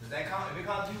 Does that count? If it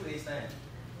counts you, they stand.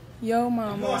 Yo,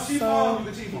 mama.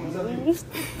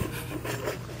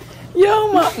 Yo,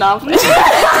 mama. No, I'm playing.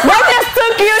 That just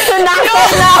took you to knock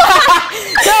us out.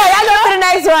 So y'all go to the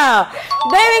next round.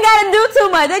 They ain't gotta do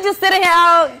too much. They just sitting here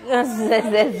out. All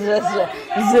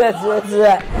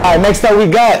right, next up we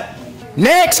got.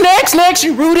 Next.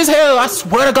 You rude as hell. I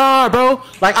swear to God, bro.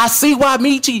 Like, I see why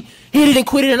Michi hit it and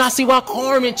quit it, and I see why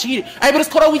Carmen cheated. Hey, but it's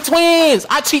Kodo, we twins.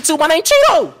 I cheat too. My name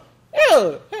Cheeto.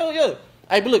 Yeah, hell yeah.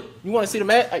 Hey, but look, you want to see the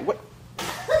match? Hey, what?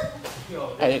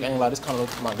 Hey, I ain't lie. This kind of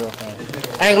looks like my girlfriend.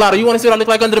 I ain't lie. You want to see what I look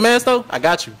like under the mask, though? I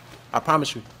got you. I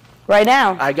promise you. Right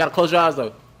now. I gotta close your eyes,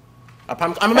 though. I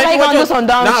promise. I'm gonna make you do some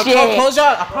dumb shit. Close your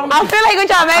eyes. I promise. I feel like you're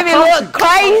trying to make me look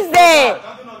crazy.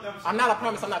 I'm not. I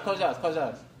promise. I'm not. Close your eyes. Close your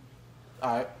eyes.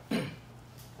 All right.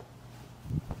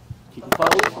 Keep them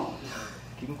closed.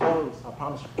 Keep them closed. I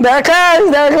promise you. They're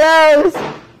closed. They're closed.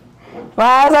 My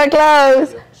eyes are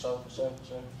closed. Sure.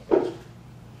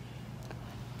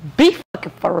 Be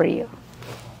fucking for real.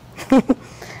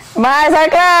 My eyes are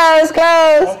closed.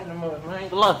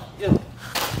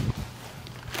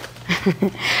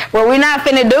 What we're not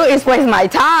finna do is waste my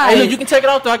time. Hey, look, you can take it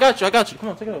out though. I got you. Come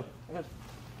on, take it out.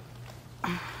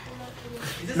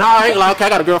 No, I ain't like, okay, I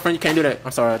got a girlfriend. You can't do that.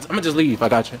 I'm sorry. I'm gonna just leave. I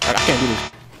got you. I can't do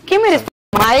this. Give me this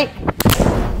mic.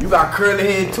 You got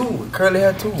curly hair too. Curly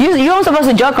hair too. You ain't supposed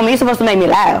to joke on me. You're supposed to make me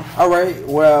laugh. All right.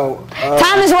 Well.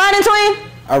 Time is running, twin.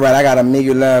 All right, I gotta make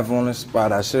you laugh on the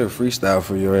spot. I should freestyle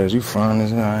for your ass. You fine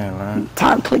as hell. I ain't lying.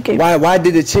 Time clicking. Why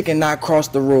did the chicken not cross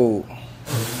the road?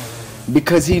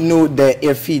 Because he knew that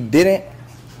if he didn't,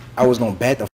 I was gonna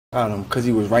bat the out of him because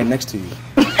he was right next to you.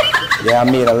 Yeah, I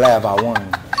made her laugh. I won.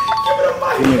 Stop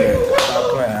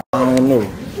playing. I don't know.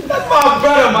 That's my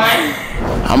brother, man.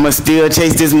 I'ma still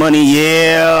chase this money,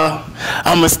 yeah.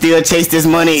 I'ma still chase this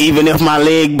money even if my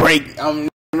leg break. I'm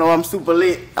super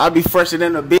lit. I'll be fresher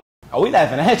than a bitch. Are we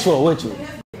laughing at you or with you?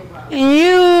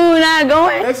 You not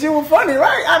going? That shit was funny,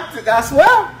 right? I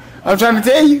swear. I'm trying to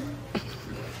tell you.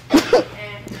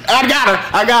 I got her.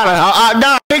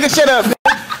 Nah, nigga, shut up.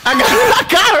 I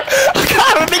got her,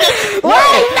 nigga.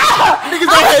 Wait, no. Niggas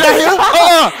don't hate that here.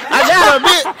 I got her,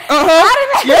 bitch.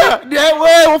 Yeah, that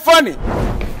was funny.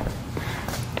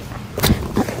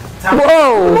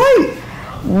 Whoa.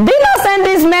 Dino send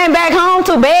this man back home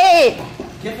to bed.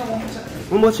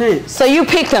 One more chance. So you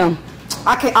picked him.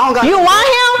 I don't got. You want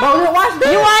him? Bro, watch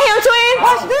this. You want him, twin?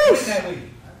 Watch this.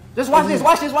 Just watch this.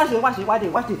 Watch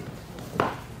this.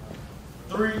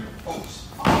 3, 4.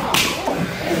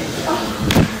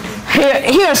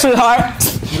 Here, sweetheart.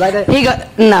 You like that? He go.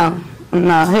 No.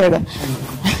 Here we go.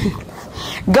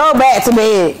 Go back to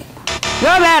bed. Go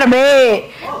back to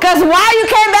bed. Cause why you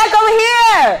came back over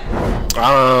here?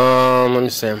 Let me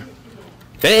see.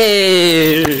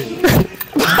 Hey.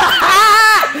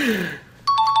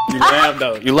 You laugh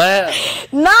though. You laugh.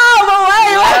 No,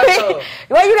 but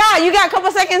wait. You got a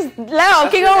couple seconds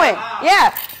left. Keep going. Yeah.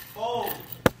 4,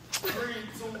 3,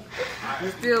 2.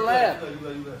 You still laugh.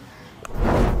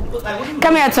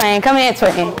 Come here, twin. Come here,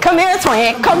 twin. Come here,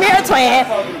 twin. Come here, twin.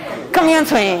 Come here,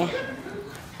 twin.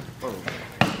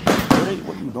 What are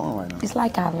you doing right now? It's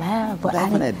like I laughed, but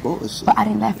laughing at bullshit. But I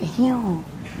didn't laugh at him.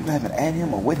 You laughing at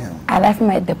him or with him? I laughed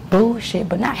at the bullshit,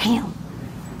 but not him.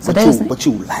 So but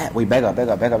you laughed. Wait, back up.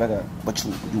 But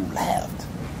you laughed.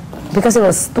 Because it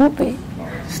was stupid.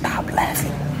 Stop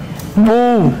laughing.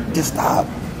 Boom. Just stop.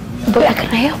 But I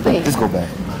couldn't help it. Just go back.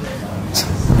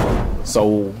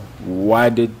 So why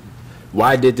did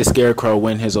the Scarecrow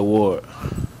win his award?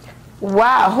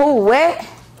 Wow, who? What?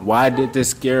 Why did the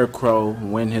Scarecrow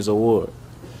win his award?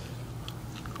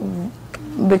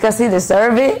 Because he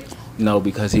deserved it? No,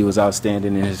 because he was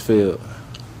outstanding in his field.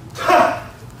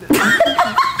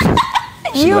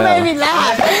 You made me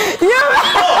laugh.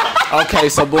 Okay,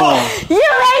 so boom. You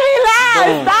made me laugh.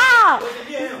 Boom. Stop.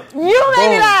 You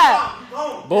made me laugh.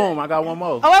 Boom, I got one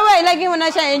more. Oh, wait. Let me give him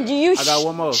another chance. I got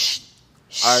one more. All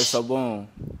right, so boom.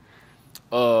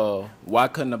 Why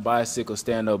couldn't a bicycle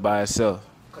stand up by itself?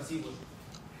 Because he was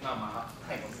not my.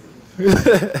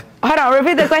 Hold on,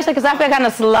 repeat the question because I feel kind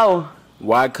of slow.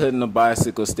 Why couldn't a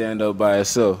bicycle stand up by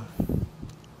itself?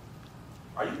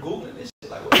 Are you Googling this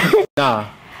shit? Like, what? Nah.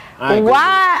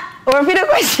 Why? Repeat the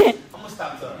question. I'm gonna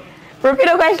stop talking. Repeat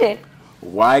the question.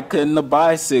 Why couldn't a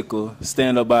bicycle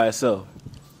stand up by itself?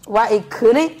 Why it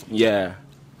couldn't? Yeah.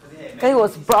 Because it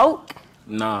was broke?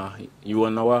 Nah. You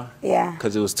wanna know why? Yeah.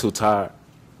 Because it was too tired.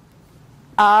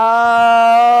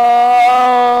 Oh.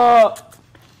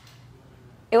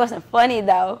 It wasn't funny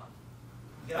though.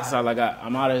 That's all I got.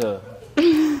 I'm out of here.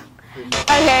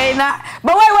 Okay, now,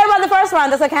 but wait, what about the first one?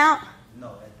 Does it count?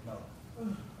 No.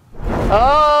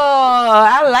 Oh,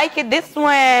 I like it. This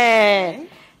one.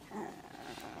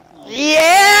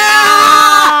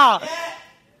 Yeah.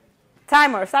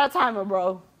 Timer. Start a timer,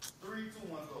 bro. 3, 2,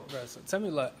 1, go. Bro, so tell me,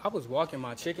 like, I was walking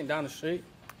my chicken down the street.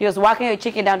 You was walking your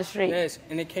chicken down the street. Yes,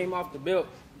 and it came off the belt.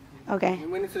 Okay. It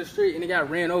went into the street and it got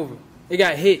ran over. It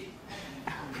got hit.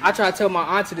 I tried to tell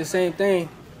my auntie the same thing.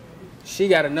 She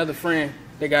got another friend.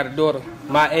 They got a daughter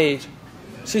my age.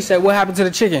 She said, "What happened to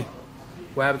the chicken?"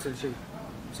 What happened to the chicken?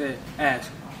 She said,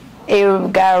 "Ask."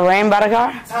 It got ran by the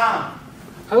car? Time.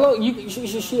 Hello,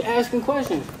 she asking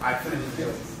questions. I finished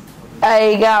it.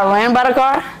 It got ran by the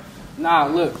car? Nah,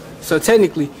 look. So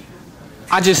technically,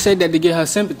 I just said that to get her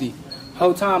sympathy.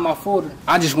 Whole time I fooled her.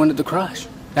 I just wanted to crush.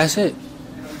 That's it.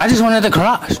 I just wanted to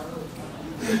crush.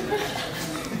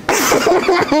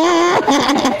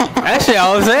 That shit I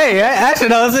was saying. That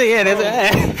shit I was saying. Yeah, that's it.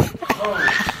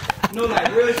 No,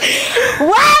 like really.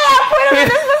 Why I put him in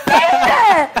this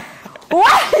position?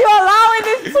 Why are you allowing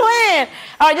this twin?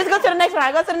 All right, just go to the next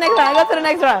round. Go to the next round. Go to the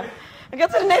next round. Go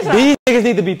to the next round. These niggas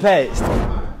need to be passed.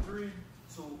 3,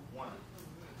 2,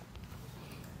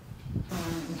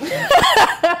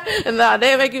 1. Nah,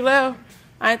 they make you laugh.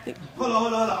 I ain't think. Hold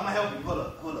on. I'm gonna help you. Hold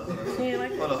up. She ain't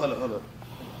like that.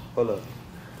 Hold up.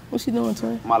 What's she doing,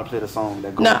 twin? I'm about to play the song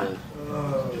that goes Nah. there.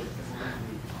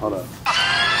 Hold up. I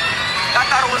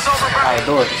thought it was over, bro. Alright,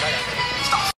 do it.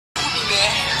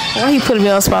 Why he putting me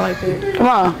on the spot like that? Come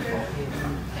on.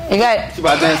 You got it. She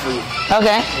about to dance for you.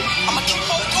 Okay.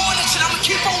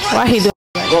 Why he doing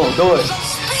Go, do it.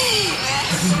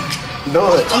 Do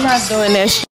it. I'm not doing that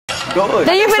shit. Do it.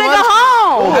 Then you finna go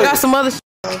home. I got some other shit.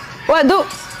 What, do?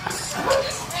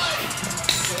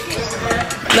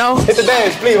 No. Hit the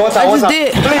dance, please. One time.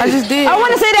 I just did. I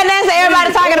want to see that dance that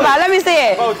everybody's talking about. Let me see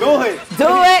it. Oh, do it. Do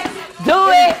it.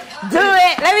 Do it. Do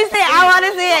it. Let me see it. I want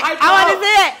to see it. I want to see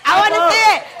it. I want to see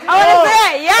it. I want to see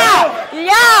it.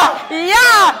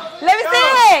 Yeah. Let me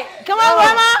see it. Come on,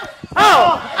 grandma.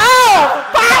 Oh.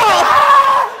 Power.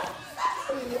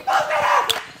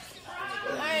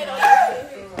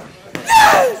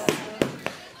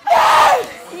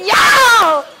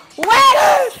 Yo.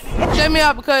 Wait. Shut me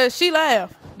up because she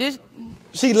laughed.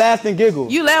 She laughed and giggled.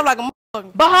 You laugh like a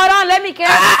motherfucker. But hold on, let me get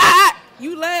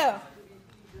You laugh.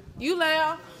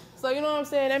 So you know what I'm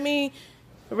saying? That mean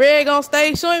Red gonna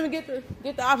stay. She don't even get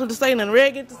the option to stay nothing.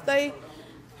 Red get to stay.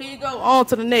 Here you go. On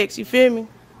to the next. You feel me?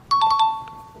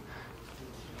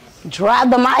 Drop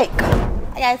the mic.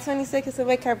 I got 20 seconds to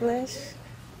make her blush.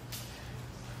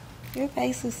 Your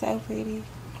face is so pretty.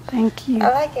 Thank you. I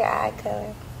like your eye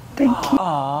color. Thank you.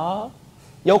 Aww.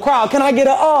 Yo, crowd, can I get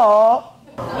an aww?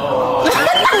 Why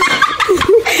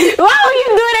would you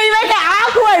do that? You make it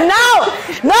awkward.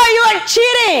 No, you are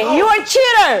cheating. You are a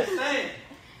cheater.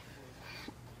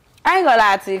 I ain't gonna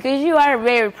lie to you, because you are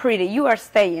very pretty. You are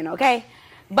staying, okay?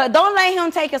 But don't let him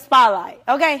take a spotlight,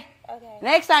 okay? Okay.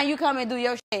 Next time you come and do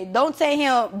your shit, don't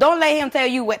let him tell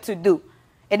you what to do.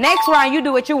 And next round, you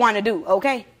do what you want to do,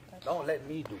 okay? Don't let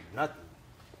me do nothing.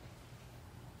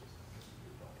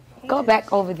 Go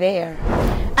back over there.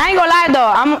 I ain't gonna lie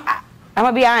though. I'm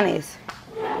gonna be honest.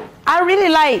 I really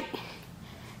like.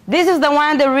 This is the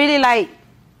one that really like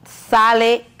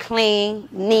solid, clean,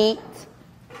 neat.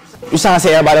 You trying to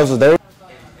say everybody else was dirty?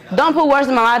 Don't put words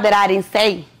in my mouth that I didn't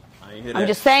say. I'm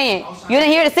just saying. You didn't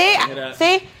hear it?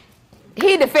 See?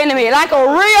 He defended me like a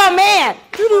real man.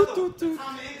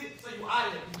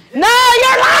 No,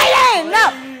 you're lying.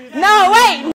 No,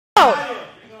 wait. No.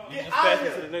 Let's pass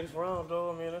it to the next round,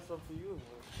 though. I mean, that's up to you.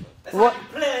 What?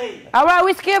 All right,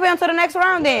 we skip on to the next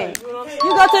round then. You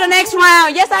go to the next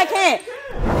round. Yes, I can.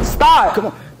 Start. Come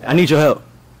on. I need your help.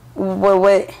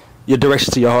 What? Your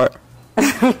directions to your heart.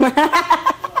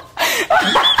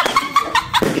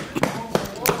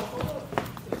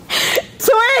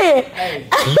 Twin. Hey.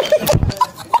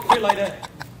 Feel like that.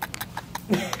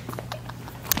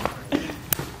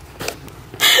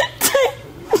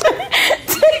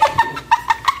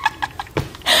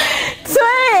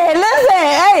 Twin, listen,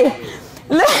 hey.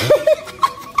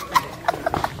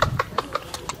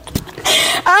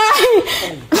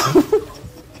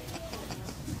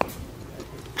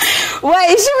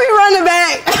 Wait, should we run it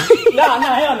back? Nah,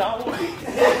 hell no.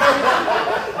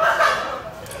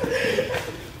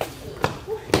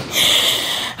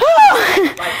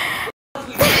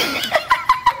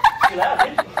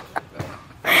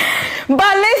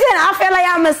 But listen, I feel like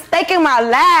I'm mistaking my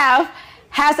laugh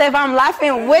as if I'm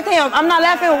laughing with him. I'm not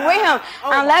laughing with him.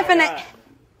 I'm laughing at...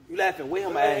 You laughing with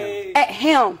him or at him? At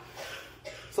him.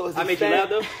 So is I made you laugh,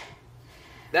 though?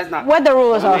 That's not. What the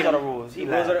rules are? These are the rules. You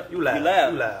laugh. You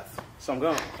laugh. So I'm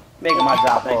going. Making my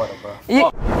job harder,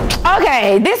 bro.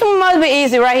 Okay, this one must be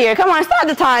easy right here. Come on, start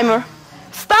the timer.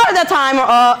 Start the timer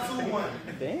up.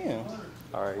 Damn.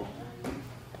 All right.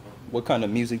 What kind of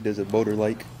music does a boater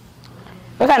like?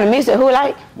 What kind of music? Who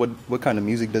like? What kind of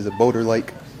music does a boater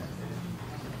like?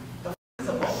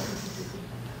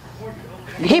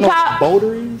 Hip hop.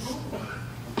 Boateries?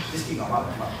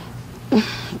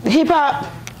 Hip hop.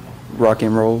 Rock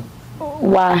and roll.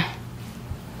 Why?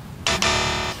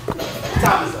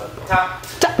 Time is up.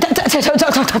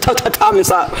 Time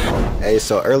is up. Hey,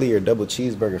 so earlier double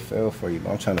cheeseburger fell for you,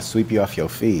 but I'm trying to sweep you off your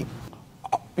feet.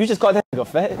 You just called that nigga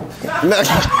fat?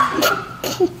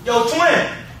 Yo, twin.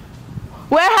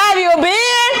 Where have you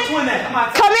been?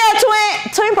 Come here,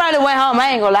 twin. Twin probably went home. I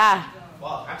ain't gonna lie.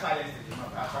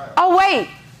 Oh wait.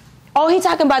 Oh, he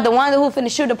talking about the one who finna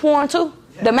shoot the porn too?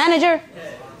 Yeah. The manager?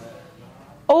 Yeah.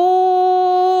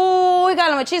 Oh, he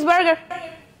got him a cheeseburger?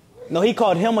 No, he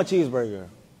called him a cheeseburger.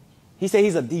 He said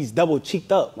he's double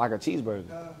cheeked up like a cheeseburger.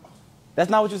 That's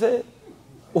not what you said?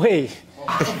 Wait.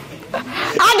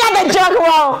 I got the joke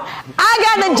wrong. I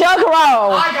got the joke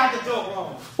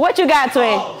wrong. What you got,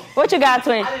 twin? What you got,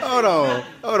 twin? Hold on.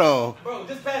 Bro,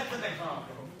 just pass the next round.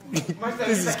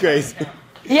 This is crazy.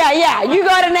 Yeah, you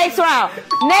go to the next round.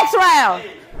 Next round.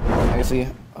 Actually,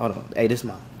 hold on. Hey,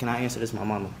 can I answer this? My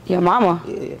mama. Your mama?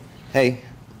 Yeah. Hey.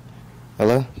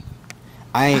 Hello?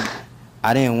 I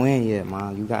didn't win yet,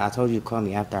 Mom. I told you to call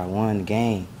me after I won the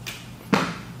game.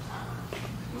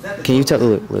 Can you tell?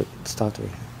 Look, let's talk to her.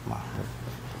 Mom.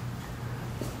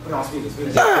 Put it on speaker. Put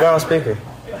it on speaker.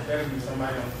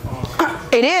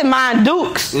 It is my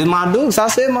Dukes. It's my Dukes. I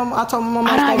said, Mom. I told my mama.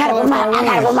 I gotta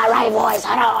put my right voice.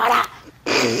 Hold on.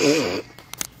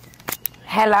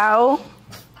 Hello?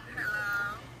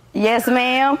 Yes,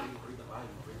 ma'am.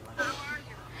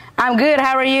 I'm good.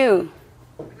 How are you?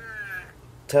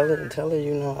 Tell her,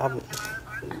 you know,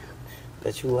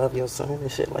 that you love your son and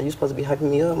shit. Like, you supposed to be hyping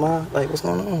me up, Ma. Like, what's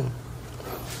going on?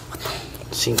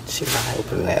 She not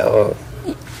helping at all.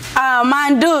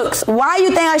 My Dukes, why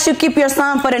you think I should keep your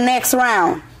son for the next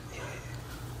round?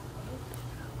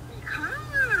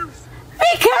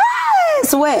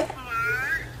 Because what?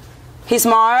 He's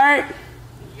smart.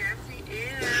 Yes, he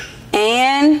is.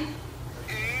 And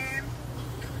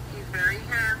he's very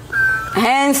handsome.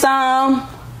 handsome.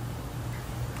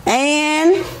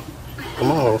 And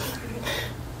come on.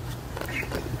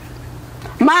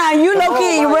 Mom, you low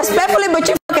key respectfully, but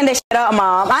you fucking this shit up,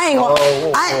 Mom. I ain't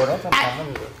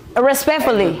gonna.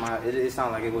 Respectfully. It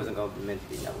sounded like it wasn't gonna be meant to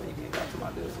be that way. You can't talk to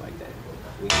my dudes like that.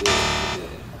 We good.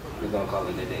 We're gonna call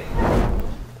it a day.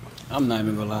 I'm not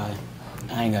even gonna lie.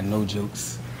 I ain't got no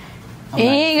jokes. You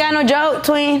ain't got no joke,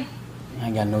 twin? I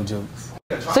ain't got no jokes.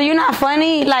 So you're not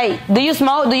funny? Like, do you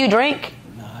smoke? Do you drink?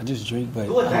 Nah, I just drink, but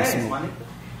Do a I dance, don't smoke.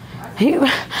 You.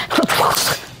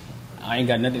 I ain't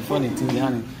got nothing funny, to be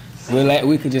honest.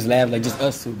 We could just laugh like just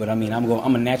us two, but I mean,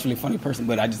 I'm a naturally funny person,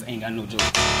 but I just ain't got no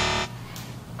jokes.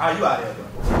 Alright, you out there, bro.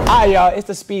 Alright, y'all, it's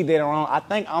the speed dating round. I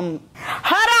think I'm...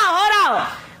 Hold on.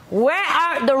 Where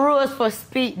are the rules for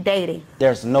speed dating?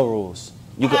 There's no rules.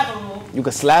 You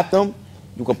can slap them,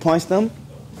 you can punch them,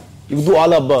 you can do all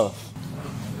the above.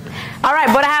 All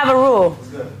right, but I have a rule.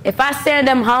 If I send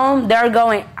them home, they're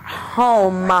going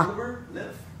home.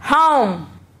 Home.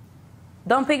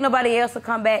 Don't pick nobody else to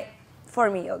come back for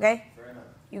me, okay?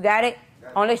 You got it?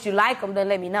 Unless you like them, then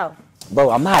let me know. Bro,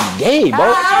 I'm not gay,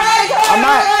 bro.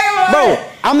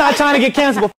 I'm not trying to get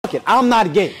canceled, but fuck it. I'm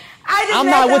not gay. I'm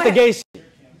not with the gay shit.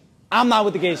 I'm not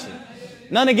with the gay shit.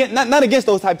 None against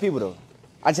those type of people, though.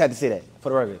 I just had to say that for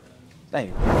the record.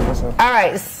 Thank you. What's up? All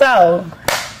right, so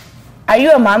are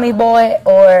you a mommy boy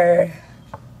or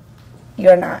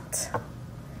you're not?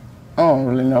 I don't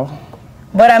really know.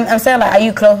 But I'm saying, like, are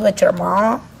you close with your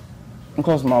mom? I'm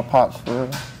close to my pops, for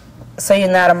real. So you're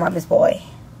not a mommy's boy?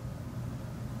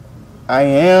 I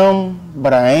am,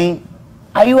 but I ain't.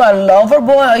 Are you a lover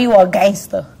boy or are you a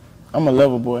gangster? I'm a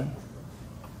lover boy.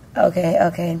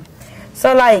 Okay.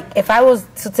 So, like, if I was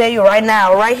to tell you right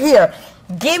now, right here,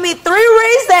 give me 3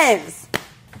 reasons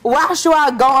why should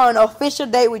I go on an official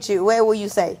date with you, what will you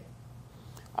say?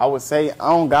 I would say I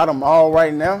don't got them all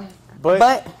right now,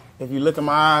 but if you look in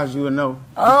my eyes, you will know.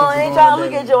 Oh, I ain't trying to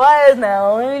look at your eyes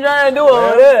now. I ain't trying to do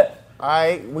all that. All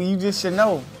right, well, you just should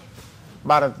know.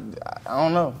 I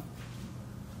don't know.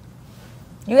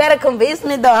 You gotta convince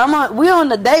me though. We're on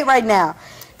the date right now.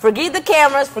 Forget the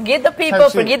cameras, forget the people,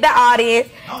 forget the audience.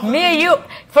 Me and you,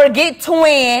 forget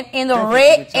twin in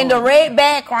the red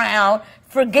background.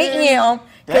 Forget him.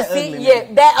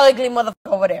 That ugly motherfucker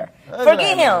over there.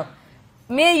 Forget him.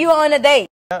 Me and you on a date.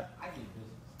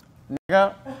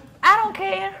 Nigga. I don't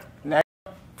care. Nigga.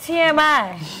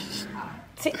 TMI.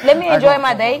 Let me enjoy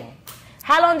my date.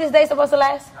 How long this day supposed to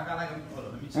last?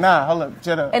 Nah, hold up.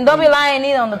 Shut up. And don't be lying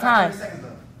either on the time.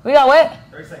 We got what?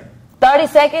 30 seconds. 30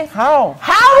 seconds? How?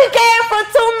 How we came from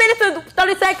 2 minutes to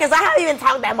 30 seconds? I haven't even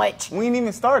talked that much. We ain't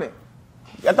even started.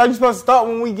 I thought you supposed to start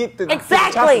when we get to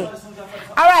Exactly.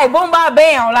 All right, boom, bam,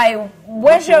 bam. Like,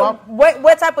 what's your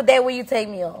what type of date will you take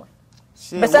me on?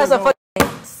 Shit, Besides a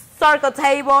fucking circle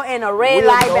table and a red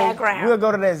light background. We'll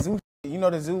go to that zoo. You know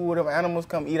the zoo where the animals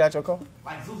come eat out your car?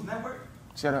 Like Zeus Network?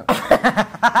 Shut up.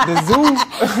 The zoo.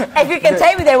 If you can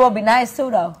take me there, will be nice too,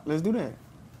 though. Let's do that.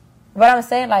 But I'm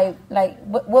saying,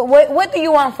 what do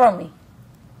you want from me?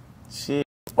 Shit.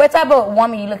 What type of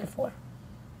woman you looking for?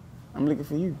 I'm looking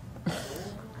for you.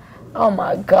 Oh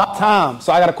my God. Tom,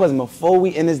 so I got a question. Before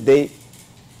we end this date,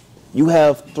 you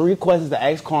have 3 questions to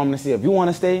ask Carmen to see if you want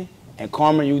to stay, and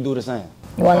Carmen, you do the same.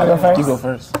 You want to go first? You go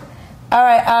first. All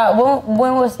right.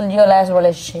 When was your last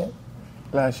relationship?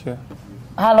 Last year.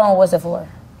 How long was it for?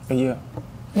 A year.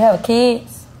 You have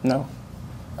kids? No.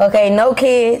 Okay, no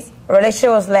kids. Relationship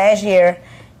was last year,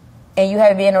 and you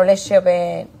have been in a relationship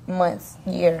in months,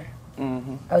 year.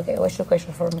 Mm-hmm. Okay, what's your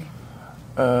question for me?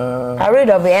 I really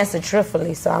don't be answered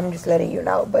truthfully, so I'm just letting you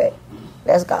know, but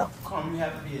let's go. Carmen, you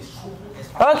have to be as truthful as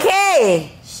possible.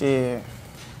 Okay. Shit.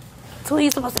 Who you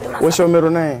supposed to be my What's your middle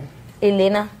name?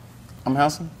 Elena. I'm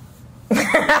handsome.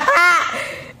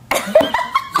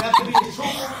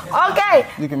 Okay.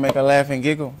 You can make her laugh and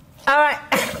giggle. All right.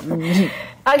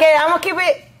 Okay, I'm going to keep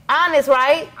it honest,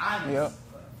 right? Yep.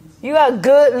 You are a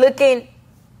good-looking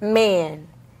man.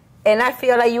 And I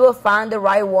feel like you will find the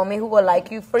right woman who will like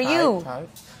you for you.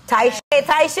 Tight shit,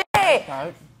 tight shit.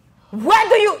 Type. What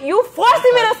do you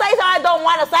forcing me to say something I don't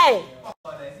want to say?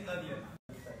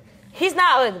 He's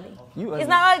not ugly. He's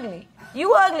not ugly.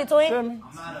 You ugly, twin.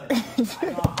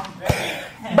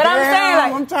 But I'm saying,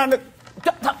 like, I'm trying to.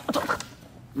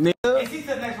 Nigga. He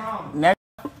said next round. Next.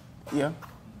 Yeah.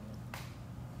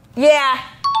 Yeah.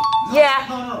 Yeah.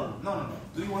 No.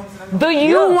 Do you want him to Do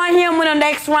you want him in the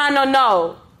next round or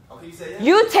no? Okay, you said yes.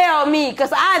 You tell me,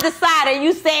 because I decided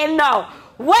you said no.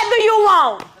 What do you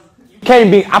want? You can't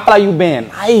be, I feel like you being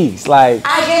nice. Like,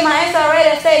 I gave my answer already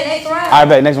and said next round. all right,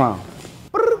 bet, next round.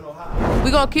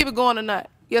 We gonna keep it going or not?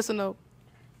 Yes or no?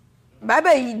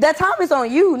 Baby, that time is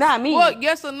on you, not me. What?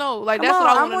 Yes or no? Like, Come that's on,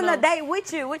 what I want to I'm know. on a date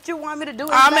with you. What you want me to do?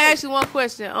 I'm gonna ask you one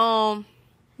question.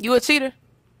 You a cheater?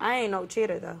 I ain't no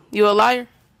cheater though. You a liar?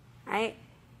 I ain't.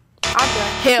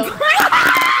 Hell.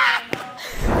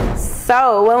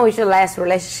 So, when was your last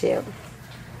relationship?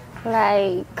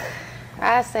 Like,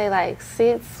 I say like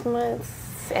 6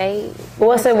 months, 8.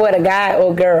 Was it with a guy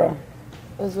or a girl?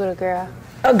 It was with a girl.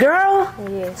 A girl?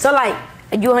 Yes. So, like,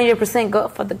 you 100% go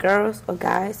for the girls or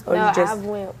guys, or No, you just? I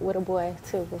went with a boy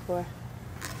too before.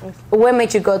 What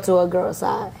made you go to a girl's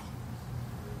side?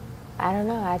 I don't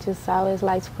know. I just always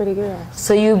liked pretty girls.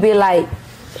 So you be like,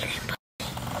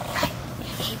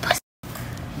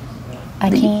 I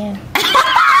can.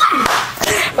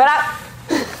 but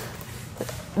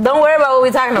don't worry about what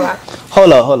we're talking about.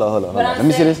 Hold up. Let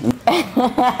me see this.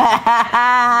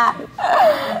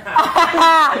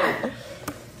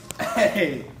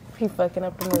 Hey. He fucking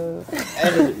up the mood.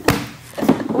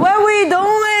 What we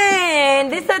doing?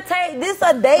 This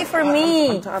a day for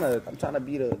me. I'm trying to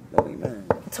be the man.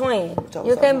 Twin,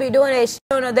 you can't be doing that shit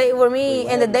on a date with me,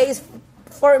 and the date's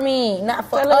for me, not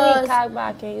for us.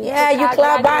 Yeah, you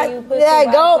clock back. Yeah,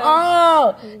 go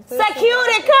on.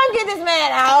 Security, come get this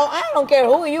man out. I don't care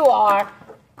who you are.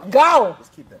 Go. Let's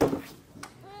keep that.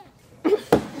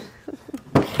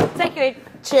 Take your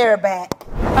chair back.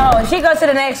 Oh, she goes to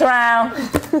the next round.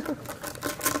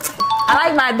 I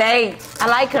like my date. I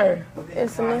like her.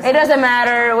 It doesn't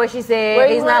matter what she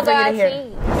said. It's not for you to hear.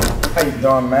 How you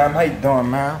doing, ma'am? How you doing,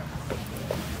 ma'am?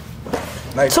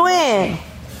 Like, Twin.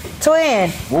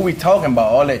 What we talking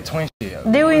about? All that twin shit.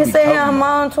 Did we say him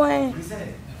on, twin?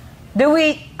 Did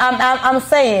we? I'm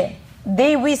saying.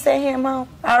 Did we say him on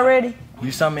already?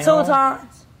 You saw me 2 home?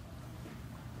 times.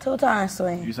 2 times,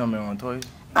 twin. You saw me on twice?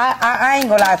 I ain't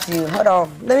gonna lie to you. Hold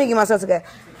on. Let me get myself together.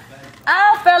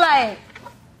 I feel like.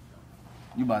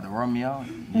 You about to run me out?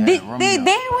 Yeah, Didn't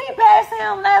we pass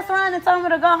him last round and told me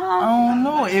to go home? I don't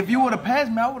know. If you would have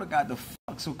passed me, I would have got the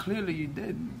fuck. So clearly you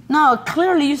didn't. No,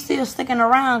 clearly you still sticking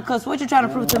around. Cause what you trying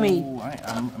to prove to me?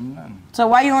 I'm nothing. So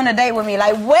why you on a date with me?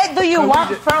 Like, what do you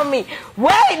want from me?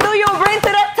 What do you bring to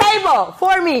the table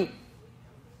for me?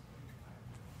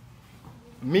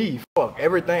 Me, fuck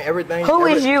everything. Who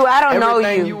is you? I don't know you.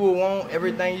 Everything you would want,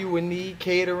 everything you would need,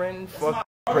 catering, fuck.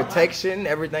 Protection,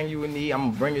 everything you would need, I'm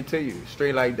gonna bring it to you.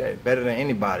 Straight like that. Better than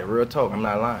anybody. Real talk, I'm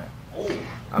not lying.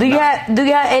 Do you have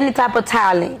any type of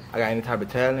talent? I got any type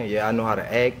of talent? Yeah, I know how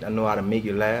to act. I know how to make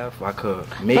you laugh. I could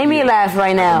make me laugh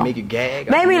right now. Make you gag.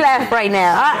 Make me laugh right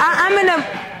now. I'm in a.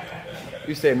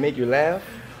 You said make you laugh?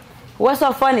 What's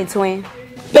so funny, twin?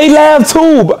 They laugh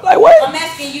too, but like what? I'm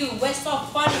asking you, what's so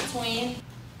funny, twin?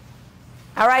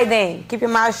 All right then, keep your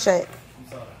mouth shut.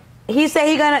 He said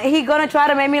he gonna try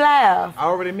to make me laugh. I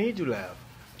already made you laugh.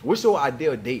 What's your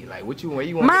ideal date? Like, what you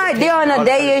want? My idea on a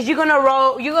date is you're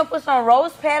gonna put some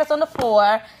rose petals on the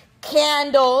floor,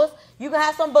 candles. You gonna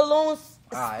have some balloons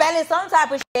spelling some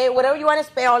type of shit, whatever you want to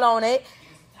spell on it.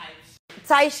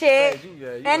 Type shit,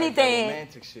 anything. Like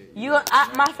romantic shit.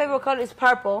 My favorite color is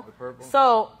purple. Purple.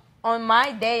 So on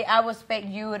my day, I would expect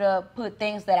you to put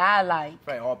things that I like.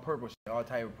 Right, all purple shit, all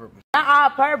type of purple shit. Not all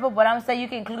purple, but I'm saying you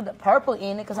can include the purple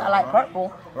in it because I like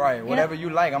purple. Right, whatever you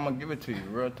like, I'm gonna give it to you.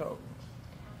 Real talk.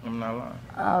 I'm not lying.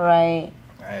 All right.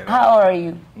 How old are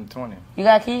you? I'm 20. You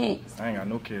got kids? I ain't got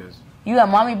no kids. You a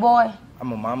mommy boy?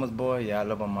 I'm a mama's boy. Yeah, I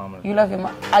love my mama. You love your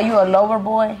Are you a lover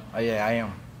boy? Oh yeah, I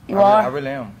am. You are? I really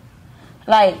am.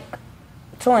 Like,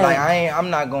 twin. Like I'm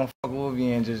not gonna fuck over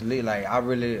you and just live. Like I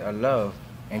really love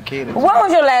and cater. When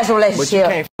was your last relationship? But you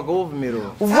can't fuck over me though.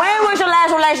 When was your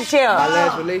last relationship? My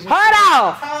last relationship. Hold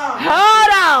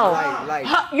on. Like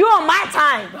you on my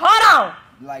time. Hold on.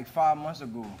 Like 5 months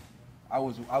ago. I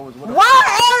was with a Why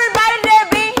everybody that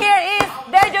been here is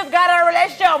they just got a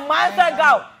relationship months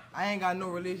ago? I ain't got no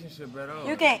relationship at all.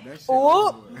 You can't.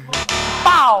 Whoop.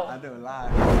 Bow. I don't lie.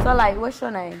 So like, what's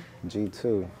your name?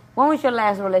 G2. When was your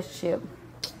last relationship?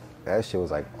 That shit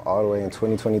was like all the way in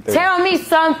 2023. Tell me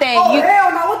something. Oh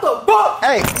hell no! What the fuck?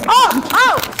 Hey. Oh.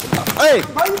 Hey.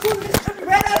 Why you doing this?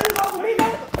 Red out of over me,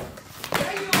 man.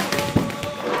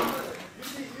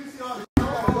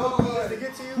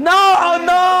 No.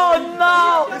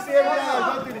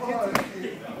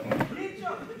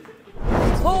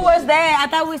 Who was that? I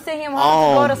thought we sent him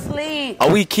home to go to sleep. Are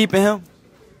we keeping him?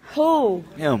 Who?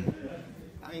 Him.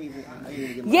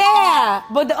 Yeah,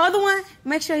 but the other one,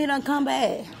 make sure he don't come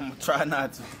back. I'm gonna try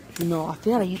not to. No, I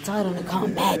feel like you told him to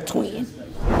come back, twin.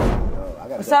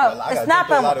 So it's not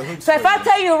from. So if I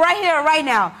tell you right here, right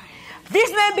now,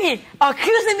 this man been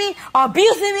accusing me,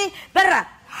 abusing me,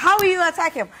 how will you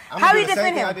attack him? How will you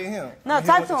defend him? No,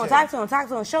 talk to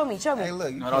him. Show me. Hey,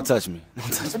 look. No, don't touch me.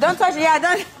 Don't touch him. Yeah,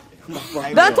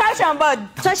 don't touch him,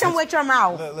 but touch him with your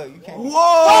mouth. Look, you can't.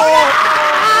 Whoa!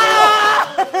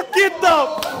 Get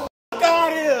the fuck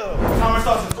out of here! Timer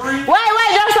starts in 3. Wait,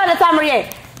 don't start the timer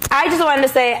yet. I just wanted to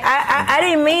say, I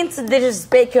didn't mean to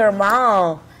disrespect your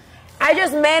mom. I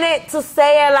just meant it to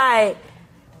say it like,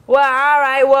 well, all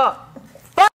right, well,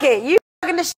 fuck it. You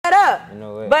fucking the shit up. You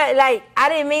know what? But like, I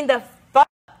didn't mean the fuck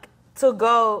to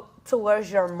go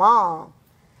towards your mom.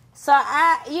 So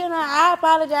I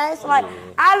apologize. Like,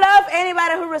 I love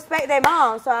anybody who respect their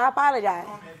mom, so I apologize.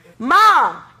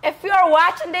 Mom, if you're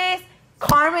watching this,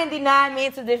 Carmen did not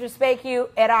mean to disrespect you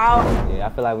at all. Yeah, I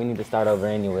feel like we need to start over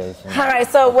anyways. All right,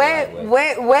 so where,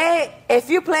 if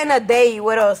you plan a day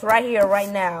with us right here, right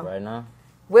now. Right now?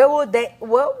 What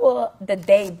will the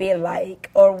day be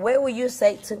like? Or what will you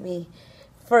say to me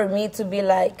for me to be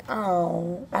like,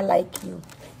 oh, I like you?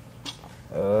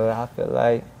 I feel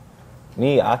like,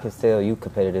 I can tell you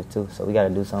competitive too, so we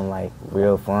gotta do something like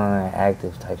real fun,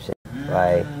 active type shit.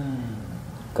 Like,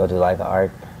 go to like an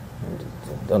art.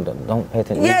 Don't pay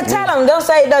attention. Yeah, tell them. Don't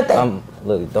say nothing.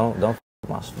 Look, don't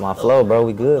my flow, bro.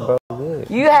 We good, bro. We good.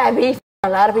 You have beef. A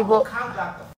lot of people.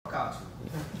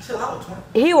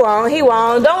 He won't.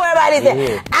 Don't worry about it.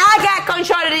 Yeah. I got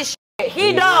control of this shit.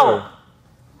 He don't.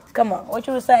 Come on. What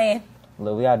you were saying?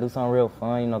 Look, we gotta do something real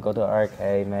fun. Go to an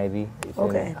arcade maybe.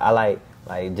 Okay. I like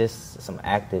just some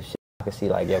active shit. I can see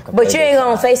like your. But you ain't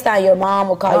gonna FaceTime your mom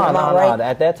or call your mom, right? No.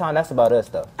 At that time, that's about us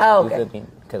though. Oh, okay.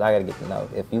 Because I gotta get to know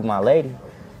if you my lady.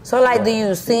 So like, do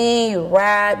you sing, you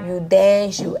rap, you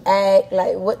dance, you act?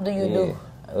 Like, what do you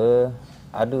do?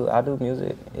 I do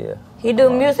music. Yeah. He do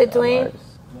music, twin.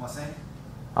 You want to sing?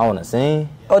 I wanna sing.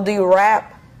 Or do you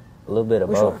rap? A little bit of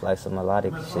Which both, one? like some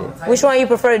melodic shit. Which one you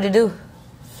prefer to do?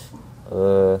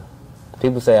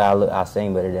 People say I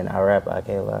sing better than I rap. I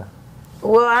can't lie.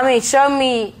 Well, I mean, show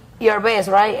me your best,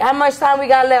 right? How much time we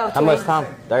got left? How twin? much time?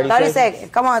 30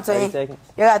 seconds. Come on, twin. 30 seconds.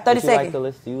 You got 30 What seconds. You like to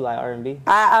listen to? You like R&B?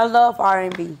 I love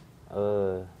R&B.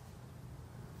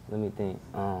 Let me think.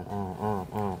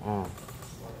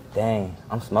 Dang,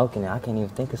 I'm smoking it. I can't even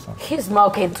think of something. He's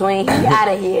smoking, twin. He out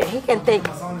of here. He can think.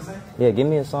 Yeah, give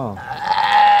me a song.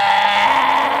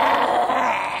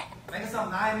 Make it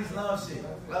some 90s love shit.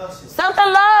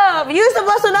 Something love. You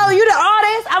supposed to know. You the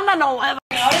artist. I'm not no artist.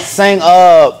 Sing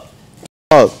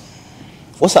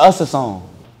what's the Usher song?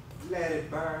 Let it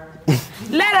burn.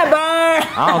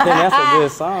 I don't think that's a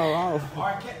good song.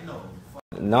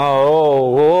 No.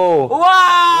 Whoa.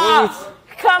 Wow.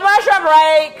 Commercial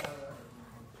break.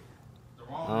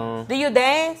 Do you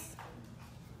dance?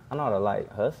 I know how to like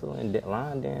hustle and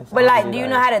line dance. But like, do you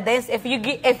know how to dance? If we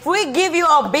give you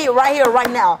a beat right here, right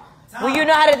now, will you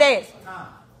know how to dance?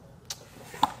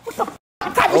 What the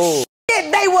type of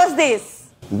shit day was this?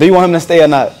 Do you want him to stay or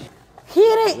not? Hit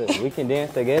it. Look, we can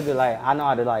dance together. Like I know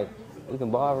how to like. We can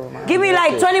borrow. Give me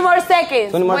like 20 more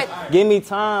seconds. 20 more. Give me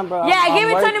time, bro. Yeah, I'm give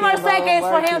me 20 more working, bro. seconds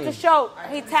for him Working. to show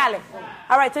his talent.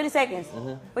 All right, 20 seconds.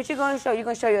 What you gonna show? You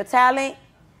gonna show your talent?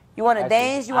 You wanna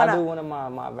dance? You wanna? I do one of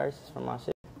my verses from my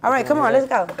shit. All right, come on, let's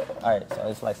go. All right, so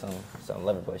it's like some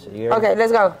lover boy shit. You hear Okay, me?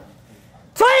 let's go.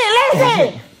 20,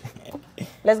 listen.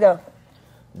 Let's go.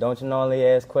 Don't you normally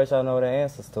ask questions I know the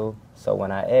answers to? So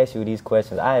when I ask you these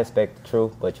questions, I expect the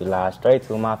truth, but you lie straight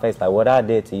to my face like what I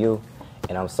did to you.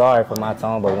 And I'm sorry for my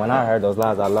tone, but when I heard those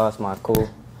lies, I lost my cool.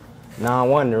 Now I'm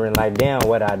wondering, like, damn,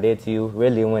 what I did to you.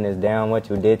 Really, when it's down, what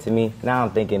you did to me. Now I'm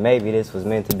thinking maybe this was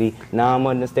meant to be. Now I'm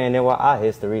understanding why our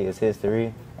history is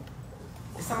history.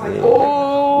 Yeah.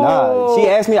 Nah, she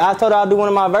asked me, I told her I'll do one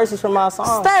of my verses from my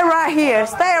song. Stay right here.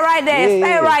 Stay right there. Yeah, Stay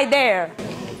yeah. right there.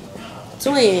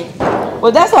 Twin.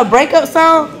 Well, that's a breakup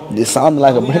song. It sounded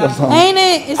like a breakup song. Ain't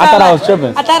it? It I thought sound I like- was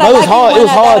tripping. I thought No, I it was like you hard. It when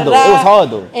was I hard though. da-da-da. It was hard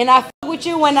though. And I fuck with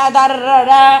you when I da da da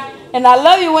da. And I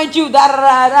love you when you da da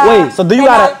da da. Wait, so do you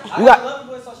got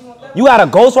a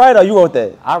ghostwriter or you wrote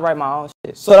that? I write my own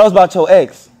shit. So that was about your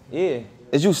ex? Yeah.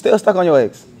 Is you still stuck on your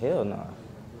ex? Hell no.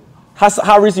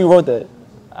 How recently you wrote that?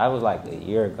 I was like a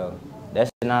year ago. That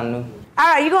shit not new. All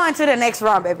right, you going to the next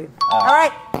round, baby. All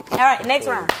right, next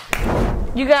round.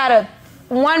 You got a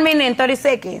 1 minute and 30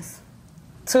 seconds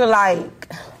to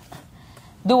like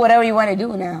do whatever you want to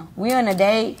do. Now we on a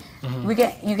date. You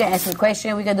can ask me a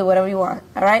question. We can do whatever you want.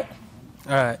 All right.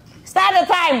 All right. Start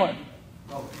the timer.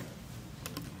 All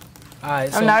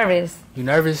right. I'm nervous. You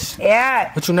nervous?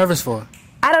 Yeah. What you nervous for?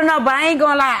 I don't know, but I ain't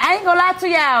gonna lie. I ain't gonna lie to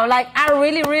y'all. Like I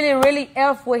really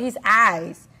F with his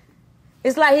eyes.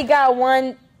 It's like he got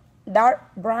one dark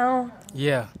brown,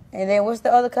 Yeah. and then what's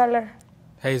the other color?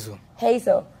 Hazel.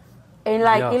 Hazel. And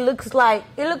like Yeah. it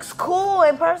looks cool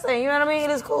in person. You know what I mean? It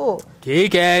looks cool.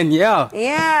 Geekin', yeah.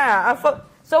 Yeah.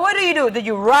 So what do? Do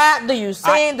you rap? Do you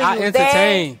sing? Do you I dance?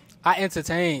 entertain. I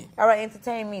entertain. All right,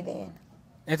 entertain me then.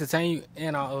 Entertain you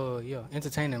and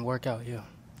entertain and work out, yeah.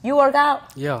 You work out?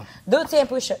 Yeah. Do 10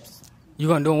 push-ups. You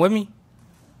gonna do them with me?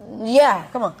 Yeah,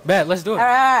 come on. Bet, let's do it. All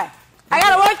right. I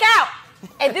gotta work out.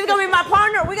 If this is gonna be my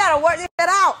partner, we gotta work this shit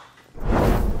out.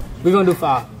 We're gonna do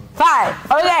 5.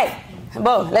 5. Okay.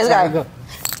 Boom. Let's go.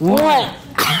 1.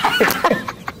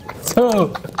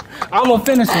 2. I'm gonna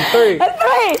finish in 3.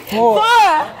 3. 4.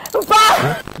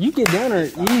 5. You get down there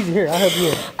easy here. I'll help you.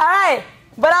 All right.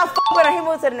 But I'll fuck with him. He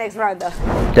moves to the next round though.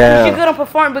 Damn. She couldn't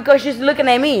perform because she's looking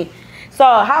at me. So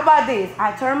how about this?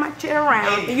 I turn my chair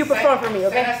around and you perform for me,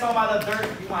 okay?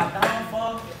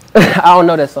 I don't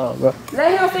know that song, bro.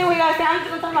 Let him see what you gotta say. I'm just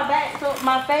gonna turn my back so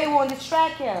my face won't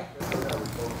distract him.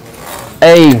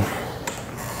 Hey.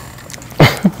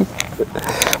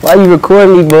 Why you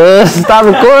recording me, buzz? Stop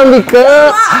recording me, cuz.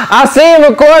 I seen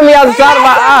him record me out the side of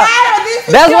my eye.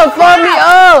 That's what fucked me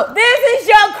up. This is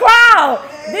your crowd.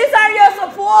 These are your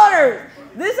supporters.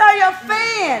 These are your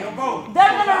fans.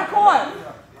 They're gonna record.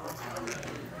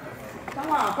 Come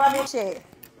on, pop your shit.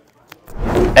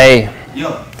 Hey.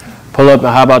 Pull up and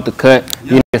hop out the cut.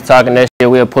 You niggas talking that shit,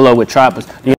 we'll pull up with choppers.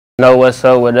 You know what's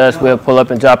up with us, we'll pull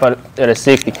up and drop out at a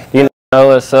 60. You know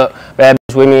what's up, bad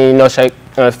bitch with me, you know shake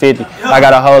 50. I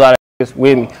got a whole lot of niggas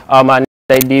with me. All my niggas,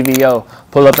 they DVO.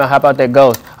 Pull up and hop out that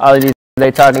ghost. All of these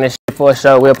they talking that shit for a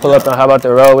show. We'll pull up and hop out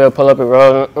the road. We'll pull up and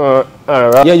roll.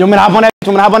 Yeah, you want me to hop on that bitch?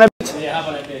 You want me to hop on that bitch? Yeah, hop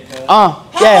on that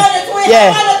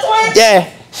bitch. Yeah.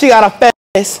 She got a fat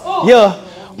ass. Yeah.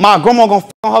 My grandma gonna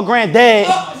fuck on her granddad.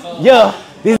 Yeah.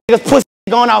 These niggas pussy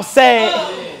going outside.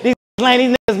 These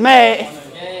niggas mad.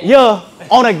 Yeah.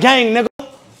 On a gang, nigga.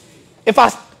 If I...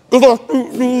 Hey,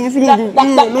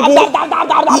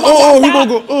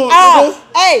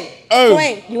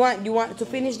 Twin, you want to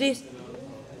finish this?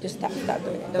 Just stop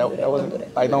doing it. Don't do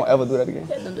that. Like, don't ever do that again.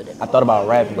 Don't do that. I thought about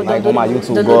rapping, like, on my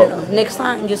YouTube, Don't bro. do that. Next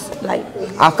time, just like...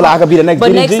 I feel like I could be the next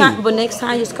DDG. But next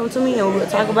time, just come to me and we'll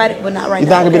talk about it, but not right You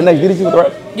now. think I could be the next DDG with the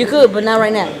rap? You could, but not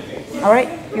right now. All right?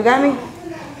 You got me?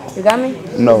 You got me?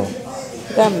 No.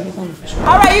 You got me.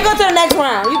 All right, you go to the next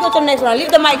round. Leave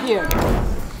the mic here.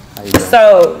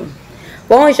 So,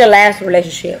 what was your last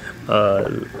relationship?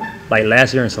 Like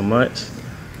last year and some months.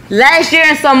 Last year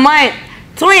and some months.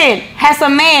 Twin has a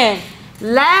man.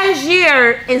 Last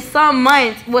year and some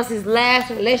months was his last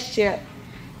relationship.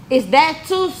 Is that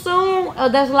too soon, or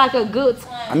that's like a good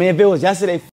time? I mean, if it was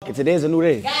yesterday, fuck it. Today's a new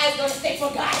day. Guys gonna stay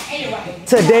for guys anyway.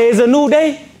 Today's a new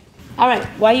day. All right,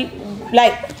 why you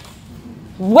like?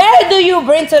 Where do you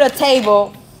bring to the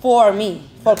table for me,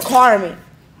 for Carmen?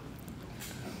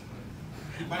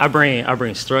 I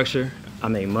bring structure. I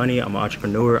make money. I'm an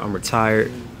entrepreneur. I'm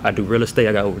retired. I do real estate.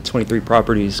 I got over 23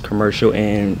 properties, commercial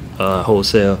and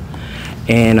wholesale.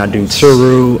 And I do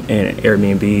Turu and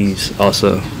Airbnbs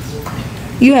also.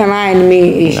 You ain't lying to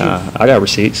me. Nah, I got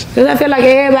receipts. Cause I feel like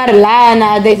everybody lying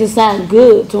nowadays to sound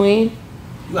good, twin.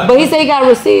 But he said he got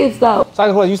receipts though.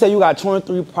 So you said you got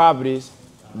 23 properties.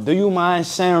 Do you mind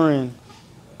sharing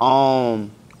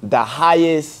the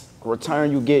highest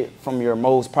return you get from your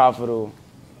most profitable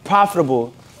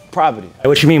property?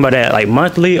 What you mean by that? Like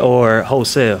monthly or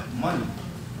wholesale? Money.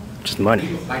 Just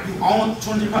money. Like you own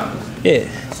 23 properties? Yeah.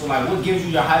 So like what gives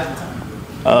you your highest return? You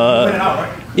put it out,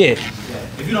 right? Yeah.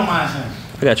 If you don't mind sharing.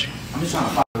 I got you. I'm just trying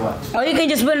to follow up. Oh, you can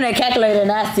just put it in a calculator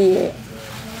and I see it.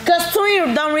 Cause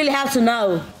twin don't really have to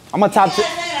know. I'm a top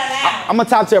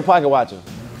tier pocket watcher.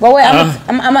 But wait,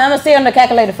 I'm gonna see it on the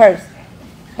calculator first.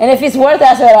 And if it's worth it,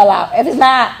 I say it out loud. If it's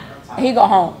not, he go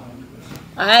home.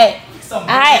 Alright.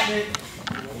 Alright.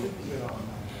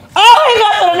 Oh, he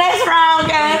go to the next round,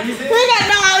 guys. We got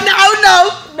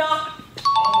no.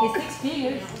 It's 6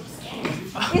 figures.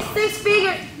 It's 6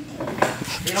 figures.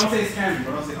 Hey, don't say scam,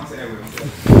 bro. Don't say that word.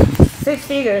 6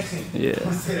 figures. Yeah.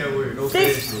 Don't say that word. Don't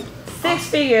say that shit. 6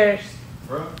 figures.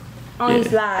 Bro. On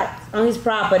his lot, on his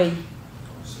property.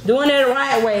 Doing it the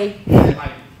right way. I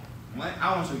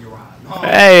want you to get right.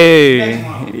 Hey.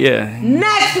 Yeah.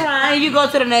 Next round, you go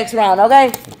to the next round,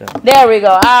 okay? There we go.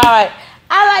 All right.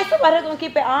 I like somebody who's gonna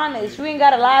keep it honest. You ain't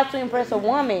gotta lie to impress a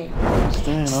woman.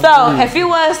 So if you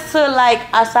was to like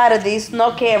outside of these,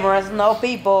 no cameras, no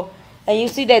people, and you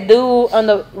see that dude on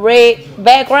the red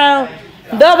background,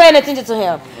 don't pay attention to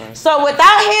him. So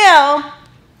without him,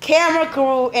 camera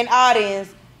crew and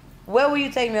audience, where will you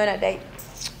take me on that date?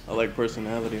 I like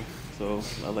personality, so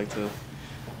I like to,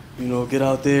 get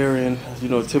out there and,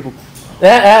 typical.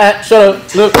 Shut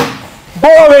up. Look.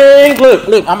 Boring.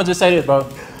 Look. I'ma just say this, bro.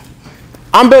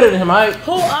 I'm better than him, alright?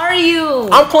 Who are you?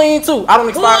 I'm clean too. I don't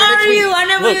expire Who next are week. you? I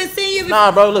never Look. even seen you before. Nah,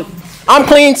 bro, look. I'm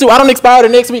clean too. I don't expire the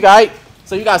next week, alright?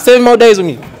 So you got 7 more days with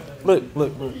me. Look.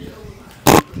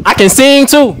 I can sing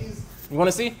too. You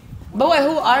wanna see? But wait,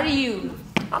 who are you?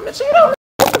 I'm a Cheeto.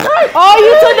 Oh,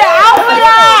 you took the outfit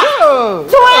off!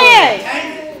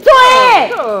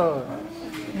 Twin!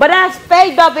 But that's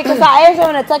fake though, because I asked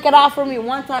him to take it off for me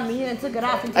one time and he didn't took it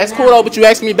off. That's cool though, but you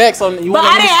asked me back, so you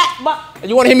want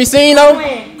to hear me sing though?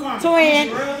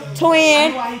 Twin.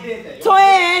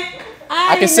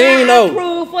 I can sing though.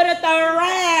 Approved for the 3rd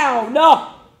round. No.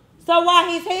 So why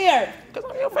he's here?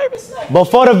 Because I'm your favorite.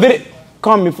 Before the video,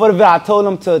 I told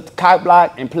him to cock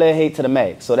block and play hate to the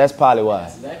max. So that's probably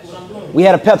why. We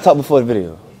had a pep talk before the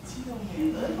video.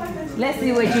 Let's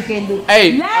see what you can do.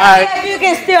 Hey, let's see if you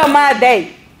can steal my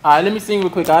date. Alright, let me sing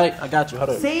real quick, alright? I got you. Hold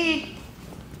up. See? He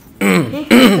can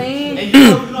sing.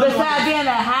 Besides being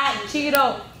a hot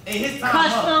Cheeto.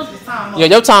 Custom. Yeah,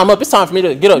 your time up. It's time for me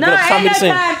to get up. No, Get up. It's time for me to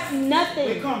sing. Time,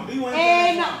 nothing.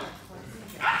 And no.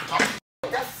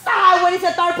 Decide when it's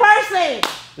a 3rd person.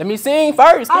 Let me sing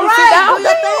first. All right, sit down. do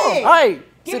your thing. All right.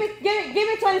 Give me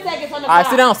 20 seconds on the clock. All right,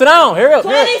 sit down. Hurry up.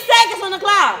 20 seconds on the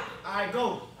clock. All right,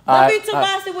 go. Don't be too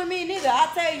bossy with me, nigga. I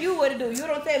tell you what to do. You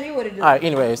don't tell me what to do. All right,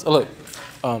 anyways, look.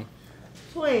 Twin. I'm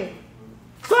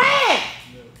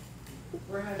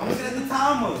gonna set the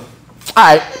timer. All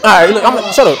right, look, I'm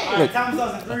gonna shut up. Look. Time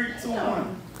starts in 3, 2, 1. All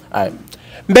right.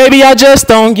 Baby, I just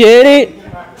don't get it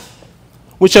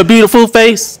with your beautiful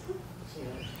face.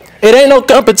 It ain't no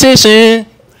competition,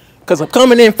 cause I'm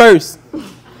coming in first.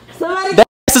 That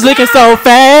ass is looking so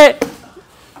fat.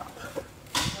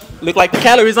 Look like the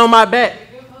calories on my back.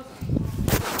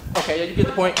 Okay, yeah, you get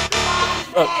the point.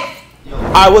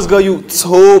 All right, what's good,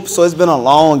 YouTube? So it's been a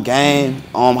long game.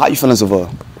 How you feeling so far?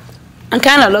 I'm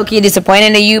kind of low-key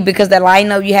disappointed in you because the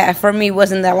lineup you had for me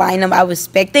wasn't the lineup I was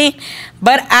expecting.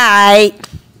 But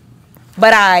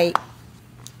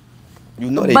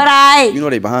You know they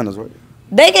behind us, right?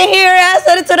 They can hear it. I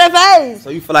said it to their face. So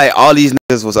you feel like all these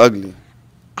niggas was ugly?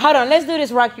 Hold on, let's do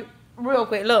this real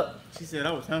quick. Look. She said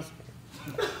I was handsome.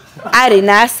 I did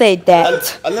not say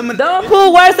that. Don't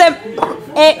put words in.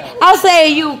 I'll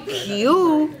say you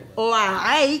cute or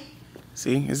alright.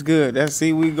 See, it's good.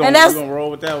 We gonna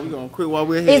roll with that. We gonna quit while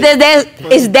we're here.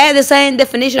 Is that the same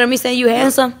definition of me saying you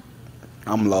handsome?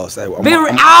 I'm lost. Now you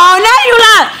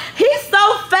lie. He's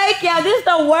so fake, y'all. This is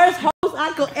the worst host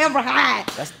I could ever have.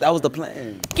 That was the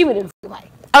plan. Give me the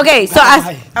mic. Okay, so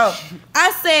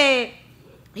I said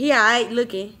he alright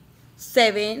looking.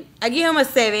 7. I give him a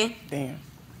 7. Damn.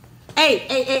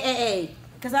 8.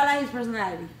 Cause I like his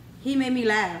personality. He made me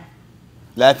laugh.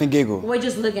 Laugh and giggle. We're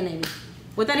just looking at me.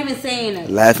 Without even saying it.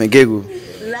 Laugh and giggle.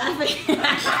 Laughing.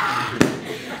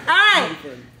 Alright.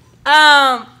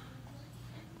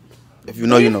 If you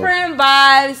know, you know. Different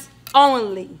vibes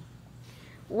only.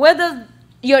 What does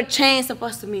your chain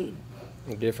supposed to mean?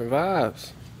 Different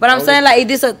vibes. But I'm saying, like, is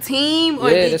this a team or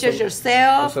Yeah, is that's it just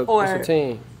yourself or it's a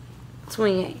team?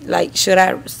 Twin? Like, should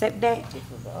I accept that?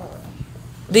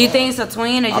 Do you think it's a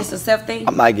twin or just a self thing?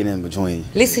 I'm not getting in between.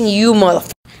 Listen, you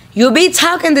motherfucker. You be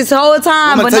talking this whole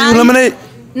time, I'm but gonna tell you lemonade.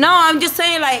 No, I'm just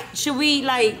saying, like, should we,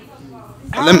 like,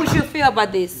 how would you feel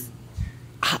about this?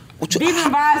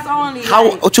 Different vibes only. How?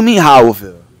 Like, What you mean? How I would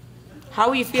feel? how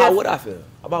would you feel? How would I feel?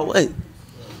 About what?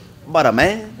 About a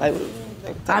man? Like,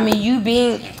 I mean, you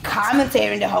being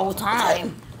commentating the whole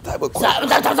time. type of All right,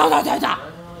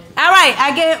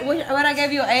 I get what I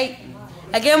gave you 8.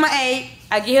 I gave him an 8.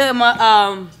 I give him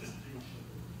a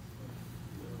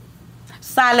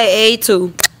solid 8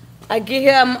 too. I give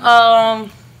him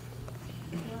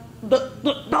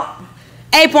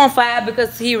 8.5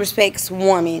 because he respects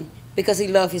women because he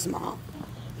loves his mom.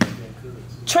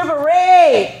 Triple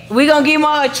red. We gonna give him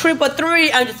a triple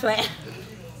 3. I'm just playing.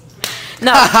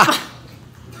 No.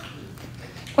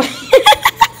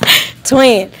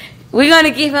 Twin. We're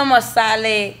gonna give him a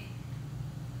solid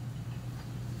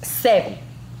 7.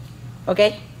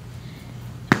 Okay?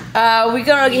 We're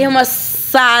gonna give him a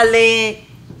solid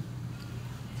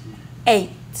 8.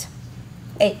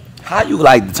 8. How you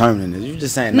like determining this? You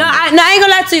just saying No, I ain't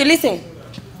gonna lie to you. Listen.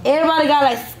 Everybody got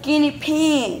like skinny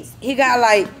pants. He got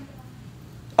like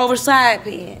oversized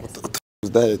pants. What's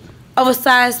that?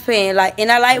 Oversized pants. Like,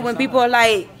 and I like when people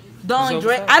like don't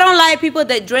dress. I don't like people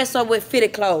that dress up with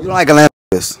fitted clothes. You don't like Atlanta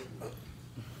niggas?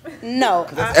 No.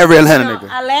 That's every Atlanta nigga.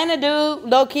 Atlanta dude,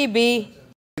 low key be.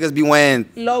 Niggas be wearing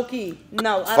Low key.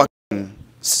 No. fucking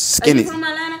skinny. Are you from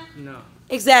Atlanta? No.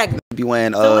 Exactly. Be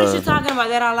wearing So what you talking about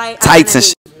that I like? tights and Atlanta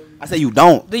shit. I say you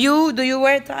don't. Do you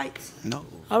wear tights? No.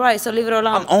 All right, so leave it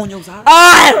alone. I'm on your side.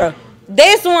 All right.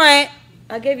 This one,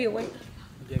 I gave you a weight.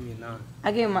 You gave me a 9.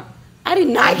 I gave him a. I did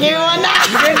not give him a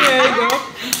 9. You gave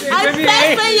me an 8, though. I'm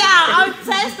testing y'all. I'm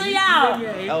testing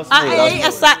y'all. I ate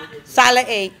a solid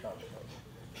 8.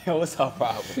 Yo, what's our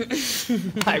problem?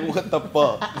 Like, what the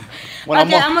fuck? When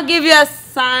Okay, I'm gonna give you a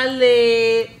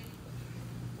solid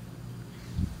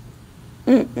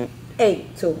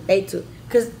 8 too. 8 too.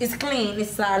 Cause it's clean.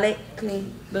 It's solid,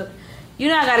 clean. Look, you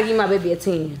know I gotta give my baby a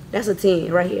 10. That's a 10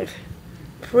 right here.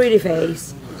 Pretty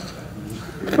face.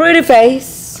 Pretty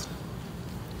face.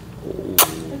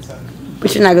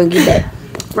 But you're not gonna get that.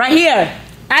 Right here.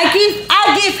 I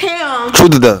give him. True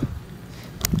to the.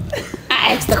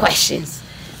 I ask the questions,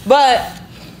 but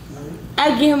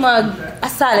I give him a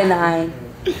solid 9.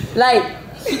 Like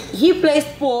he plays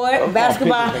sport,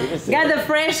 basketball, got the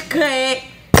fresh cut.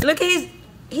 Look at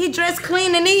he dressed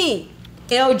clean and neat.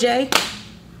 LJ.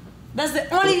 That's the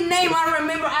only name I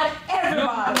remember out of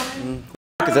everybody.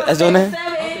 That's your name?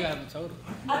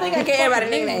 I think I get everybody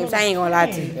nicknames. I ain't gonna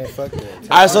lie to you. All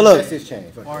right, so look.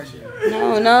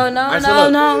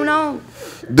 No.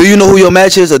 Do you know who your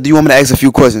match is, or do you want me to ask a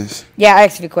few questions? Yeah, I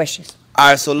asked a few questions. All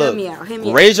right, so look. Hit me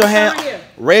out. Raise your hand.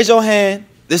 Raise your hand.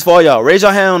 This is for all y'all. Raise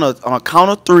your hand on a count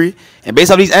of 3, and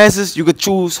based off these answers, you could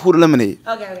choose who to eliminate.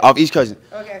 Okay. Off each question.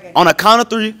 Okay. On a count of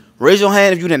 3, raise your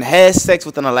hand if you didn't have sex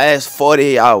within the last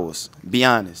 48 hours. Be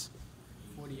honest.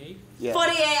 48? Yeah.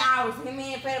 48 hours. Hit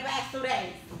me and pay the past 2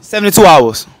 days. 72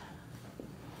 hours.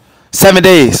 7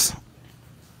 days.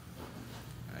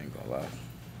 I ain't gonna lie.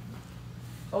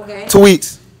 Okay. 2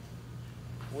 weeks.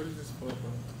 What is this for, bro?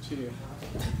 Cheating.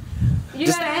 You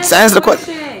Just gotta answer the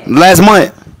question. Last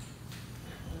month.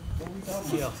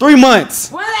 3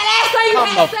 months. When the last time you Come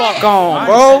had the sex? fuck on,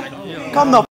 bro.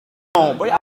 Come the fuck on, bro.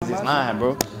 Y'all is lying, bro.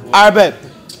 All right, bet.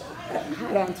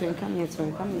 Hold on, twin. Come here,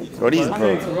 twin. Come here. Bro, these Come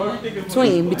bro. here,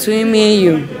 twin, between me and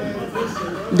you,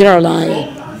 they're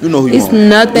lying. You know who you It's want.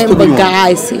 nothing Just pick but who you want.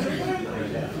 guys here.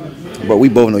 Bro, we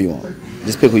both know you want.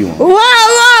 Just pick who you want.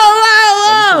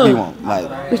 Whoa. Who you want?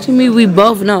 Like, What you mean we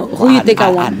both know? Who you think I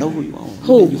want? I know who you want.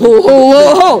 Who?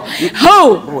 Bro,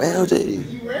 LJ.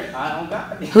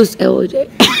 Who's LJ?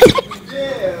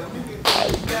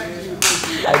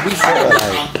 Like, we said,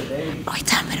 like. Oh, he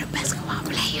tell me the basketball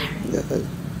player. Yeah.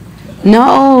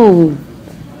 No.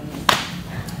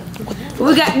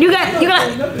 You got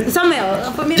something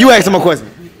else for me. You ask him a question.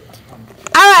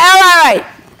 All right.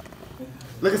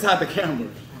 Look inside the camera.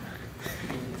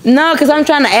 No, because I'm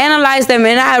trying to analyze them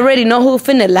and I already know who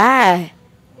finna lie.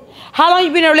 How long you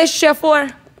been in a relationship for?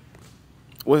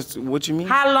 What you mean?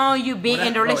 How long you been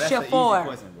in the relationship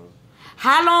for?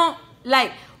 How long?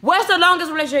 Like, what's the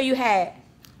longest relationship you had?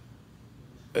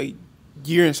 A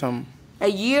year and something. A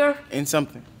year? And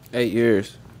something. 8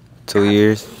 years. 2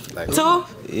 years. Like, 2?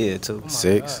 Yeah, 2.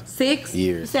 6. 6?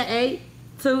 Years. You said 8?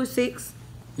 2, 6?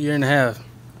 Year and a half.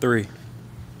 3.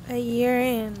 A year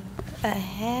and a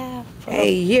half.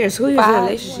 8 years. Who you in a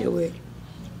relationship with?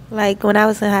 Like when I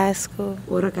was in high school.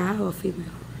 With a guy or a female?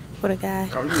 With a guy.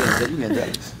 You getting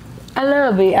jealous. A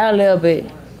little bit.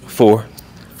 4.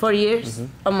 4 years?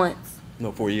 A month?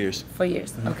 No, 4 years. 4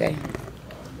 years. Okay.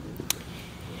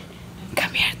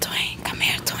 Come here, twin.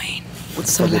 What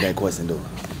the fuck did that question do?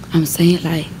 I'm saying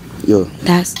like, Yo.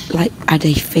 that's like, are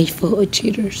they faithful or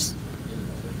cheaters?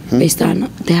 Based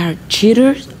on, they are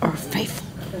cheaters or faithful?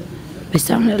 Based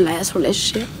on their last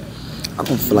relationship? I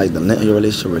don't feel like the length of your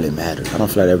relationship really matters. I don't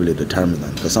feel like that really determines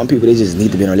them. Because some people, they just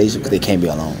need to be in a relationship because they can't be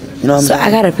alone. You know what I'm So saying? I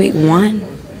gotta pick one?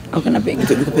 Or can I pick? You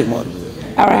can pick more.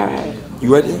 All right.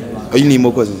 You ready? Or you need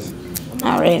more questions?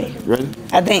 Already. You ready?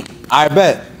 I think. I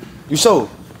bet. You so.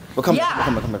 But come Yeah.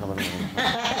 come.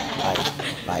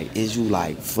 Like, is you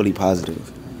like fully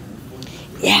positive?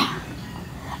 Yeah.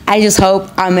 I just hope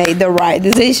I made the right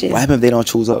decision. What happens if they don't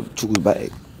choose back?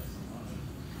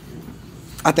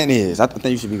 I think it is. I think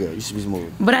you should be good. You should be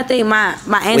smooth. But I think my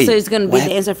answer is gonna be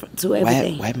the answer to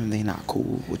everything. What happens if they not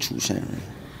cool with you sharing?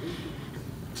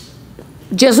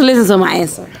 Just listen to my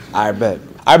answer. I bet.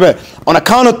 On a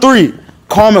count of 3,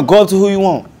 Carmen, go up to who you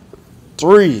want.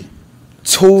 3,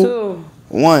 2,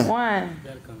 1. 1.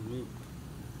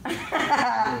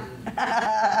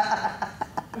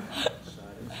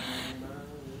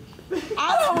 I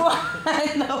don't want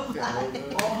nobody.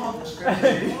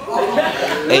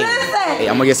 Hey,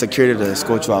 I'm gonna get security to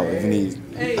escort you out if you need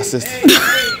assistance.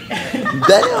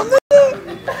 Damn,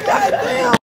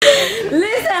 goddamn.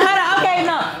 Listen, hold on. Okay,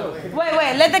 no.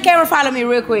 Wait. Let the camera follow me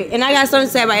real quick. And I got something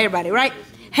to say about everybody, right?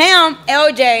 Him,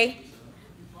 LJ,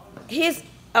 he's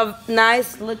a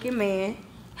nice looking man.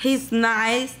 He's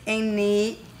nice and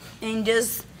neat and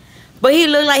just, but he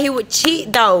look like he would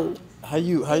cheat though.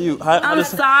 I'm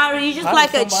sorry, you just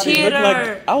like a cheater.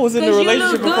 Like I was in the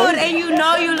relationship you look good and you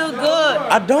know you look good.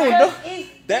 I don't know.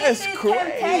 That's crazy.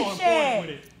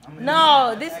 Temptation.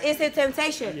 No, this is a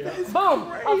temptation. Boom,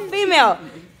 a female.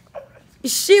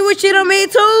 She would cheat on me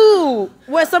too.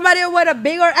 With somebody with a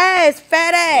bigger ass,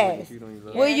 fat ass.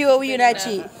 Will you not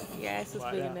cheat? Your ass is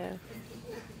big enough.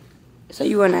 So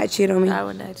you will not cheat on me? I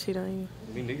would not cheat on you.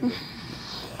 Me neither.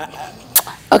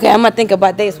 Okay, I'm gonna think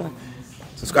about this one.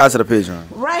 Subscribe to the page, man.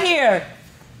 Right here.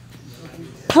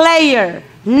 Player.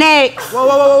 Next.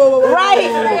 Whoa. Right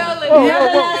here.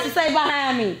 Nothing else to say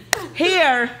behind me.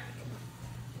 Here.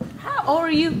 How old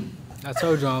are you? I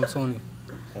told you I'm 20.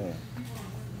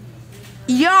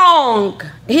 Young.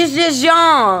 He's just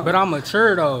young. But I'm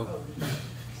mature though.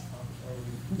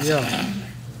 Yeah.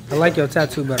 I like your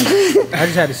tattoo better. I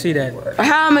just had to see that.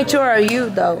 How mature are you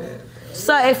though?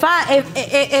 So if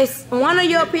one of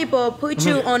your people put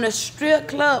you on a strip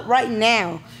club right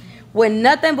now with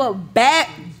nothing but bad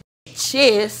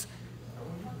bitches,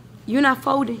 you not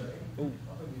folding. What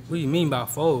do you mean by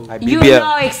fold? You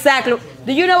know exactly.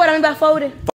 Do you know what I mean by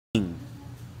folding?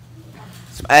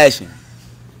 Some action.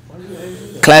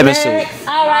 Clapping shit.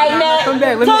 All right, now. Come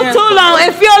back. Too long.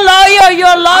 If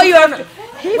you're loyal.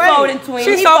 He folding twin.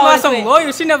 She talking about some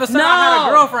lawyer. She never said I had a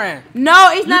girlfriend.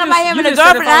 No, it's not about having a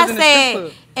girlfriend. I said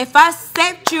said if I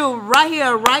accept you right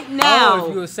here, right now. Oh,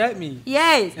 if you accept me.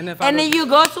 Yes. And then you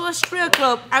go to a strip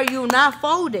club, are you not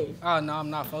folding? Oh no, I'm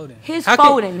not folding. He's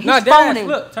folding. He's folding.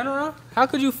 Look, turn around. How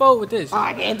could you fold with this?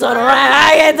 I can't turn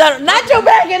around. Not you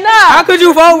backing up. How could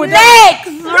you fold with that?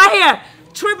 Next, right here,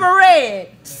 triple red.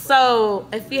 So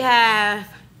if you have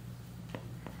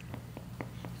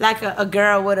like a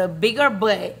girl with a bigger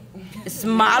butt,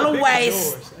 smaller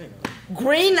waist,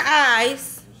 green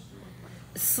eyes,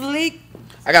 sleek.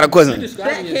 I got a question.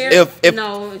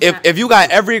 If you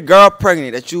got every girl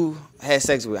pregnant that you had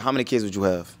sex with, how many kids would you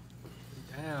have?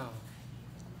 Damn.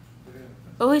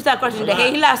 Oh, he started questioning that.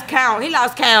 He lost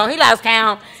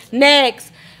count.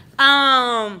 Next,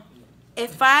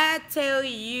 if I tell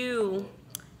you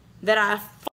that I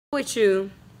fuck with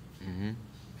you.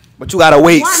 But you gotta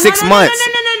wait 6 months.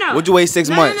 No. Would you wait 6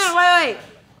 months? No, wait.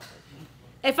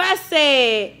 If I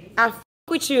say I fuck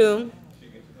with you,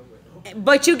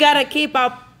 but you gotta keep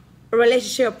our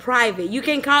relationship private. You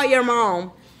can call your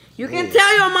mom. You can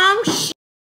tell your mom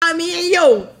me and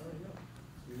you.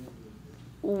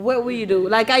 What will you do?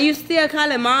 Like, are you still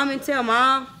calling mom and tell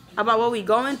mom about what we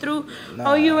going through? Or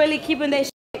are you really keeping that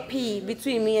shit pee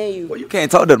between me and you? Well, you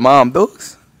can't talk to the mom,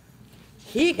 Dukes.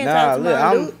 He can talk to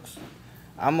mom, Dukes.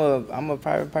 I'm a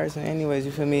private person anyways,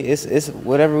 you feel me? It's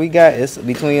whatever we got, it's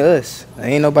between us.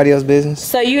 Ain't nobody else's business.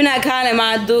 So you not calling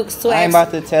my Duke swag? I ain't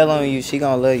about to tell on you. She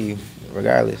gonna love you,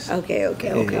 regardless. Okay. So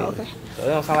it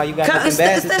don't sound like you got nothing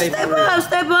bad to say for real.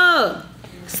 Step up.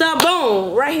 So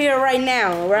boom, right here, right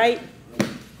now, right?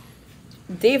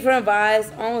 Different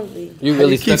vibes only. You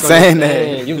really keep saying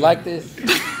that. You like this?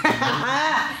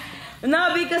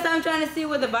 No, because I'm trying to see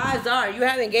what the vibes are. You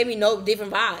haven't gave me no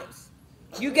different vibes.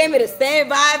 You gave me the same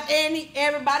vibe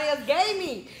everybody else gave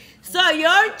me. So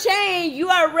your chain, you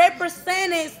are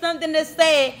representing something that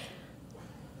say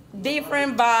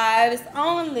different vibes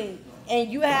only. And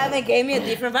you haven't gave me a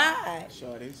different vibe.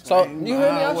 So you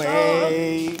heard me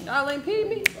outside? Y'all ain't pee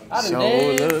me. I done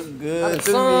danced. Look good I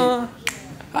done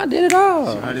I did it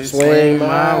all. Swing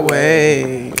my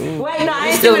way. Wait, no, I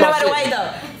ain't swinging nobody way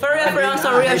though. For real, on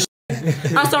some real shit.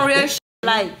 On some real shit.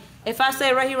 Like, if I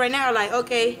say right here, right now, like,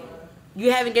 okay,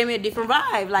 you haven't gave me a different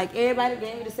vibe. Like, everybody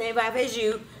gave me the same vibe as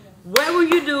you. What will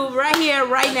you do right here,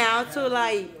 right now to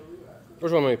like...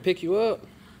 Which one, me pick you up?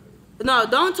 No,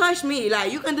 don't touch me.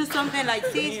 Like, you can do something like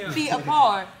 6 feet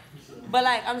apart. But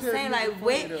like, I'm saying like,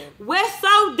 what's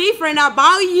so different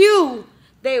about you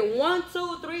that 1,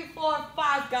 2, 3, 4,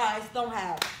 5 guys don't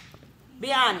have?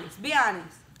 Be honest. Be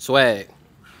honest. Swag.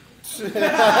 You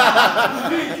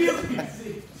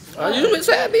been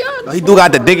saying be honest. He do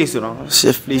got the diggy suit on.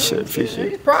 Shit.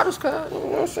 He's Prada's card. You know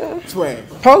what I'm saying? Swag.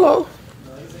 Polo.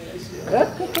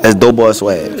 That's dope boy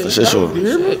swag for sure. You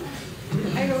hear me?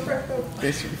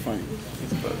 That shit funny.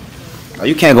 Oh,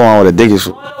 you can't go on with a diggy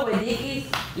suit.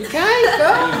 You can't,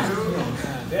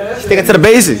 bro. Stick it to the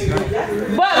basics.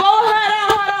 But hold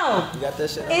on. You got that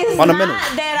shit. It's Fundamental.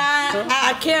 not that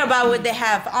I care about what they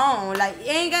have on. Like, it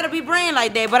ain't gotta be brand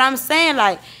like that. But I'm saying,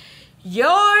 like,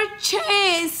 your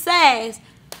chain says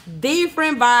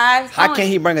different vibes. How can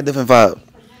he bring a different vibe?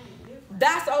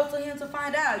 That's up to him to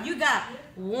find out. You got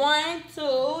 1,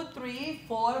 2, 3,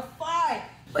 4, 5.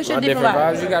 What's your different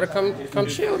vibes? You gotta come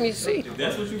chill with me, see.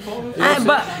 That's what you call it?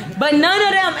 But none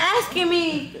of them asking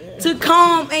me to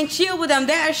come and chill with them.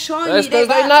 They're showing That's me they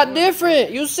because they not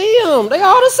different. You see them. They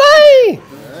all the same.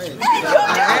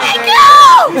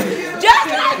 Just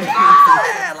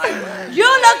like you. You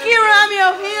look around me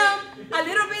of him. A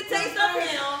little bit taste of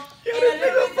him. And a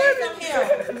little bit taste of him.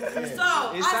 So I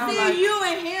see you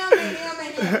and him and him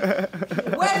and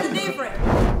him. Where's the difference?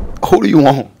 Who do you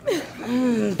want?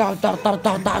 Like,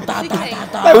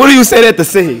 what do you say that to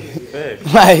say?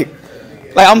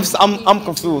 Like I'm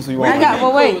confused. Who you want?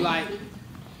 But wait.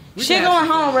 She going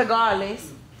home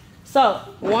regardless. So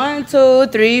 1, 2,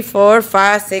 3, 4,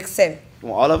 5, 6, 7. You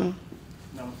want all of them?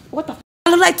 What the f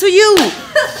I look like to you?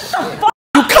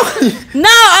 No,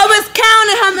 I was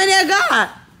counting how many I got.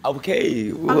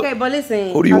 Okay. Okay, but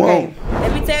listen. Who do you want?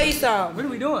 Let me tell you something. What are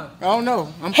we doing? I don't know.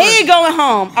 He going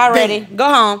home already. Go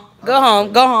home. Go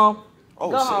home. Go home. Oh,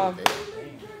 Go shit. home.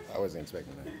 I wasn't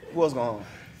expecting that. Who else going home?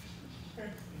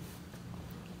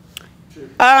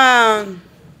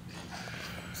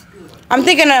 I'm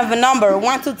thinking of a number,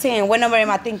 1 to 10. What number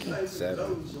am I thinking?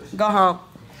 7. Go home.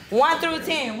 1 through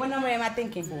 10. What number am I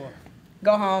thinking? 4.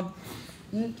 Go home.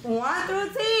 1 through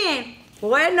 10.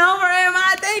 What number am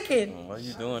I thinking? Why are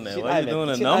you doing that? Why are you doing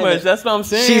the numbers? That's what I'm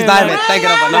saying. She's not even thinking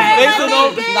of a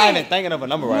number. She's not even thinking of a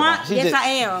number right now. Yes, I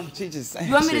am. She just saying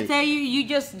You want me shit. to tell you? You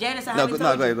just jealous of No,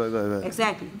 how go ahead.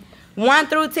 Exactly. 1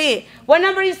 through 10. What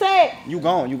number you said? You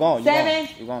gone. 7.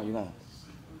 You gone.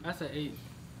 I said 8.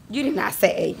 You did not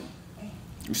say 8.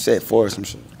 You said 4 or some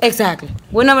shit. Exactly.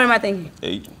 What number am I thinking?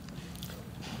 8.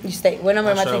 You stay. What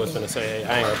number am I I was thinking? gonna say 8.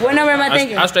 I ain't What number am I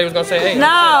thinking? I straight was gonna say 8. No,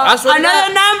 I swear to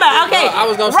another God. number. Okay. No, I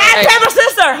was gonna Rock, say 8. paper,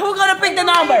 sister. Who gonna pick the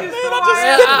number? I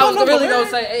was really gonna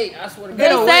say 8. I swear to God.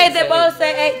 They say they both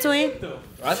say 8, twin.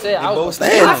 I said I was. I'm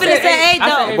finna say 8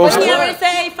 though. But he already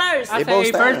said 8 first. I said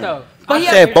 8 first though. But I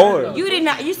said 4. You did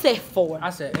not. You said 4. I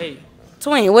said 8.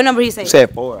 Twin. What number he said? You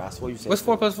said 4. I swear you said. What's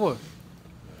 4 plus 4?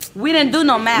 We didn't do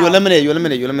no math. You eliminate. We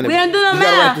didn't do no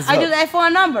math. I just asked for a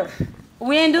number.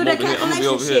 We didn't do the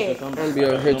calculation shit. I'm gonna be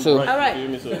over here too. All right.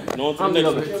 I'm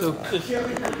over here too.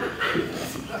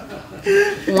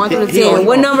 1 through 10.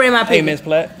 What number am I Hey, picking? Miss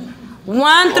Platt.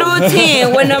 1 through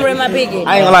 10. What number am I picking?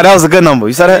 I ain't gonna lie, that was a good number.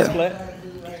 You saw that?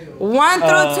 1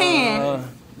 through 10.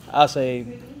 I'll say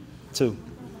 2.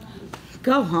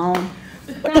 Go home.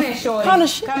 Come here, shorty.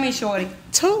 Come here, shorty.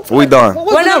 2. We done.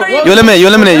 What number? You eliminate.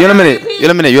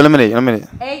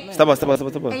 8. Step up.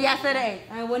 And y'all said 8.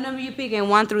 And what number you picking?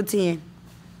 1 through 10.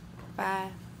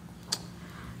 5.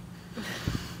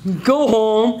 Go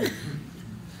home.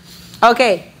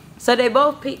 Okay, so they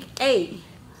both pick 8.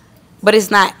 But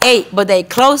it's not 8, but they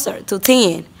closer to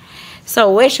 10. So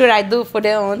what should I do for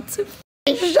them to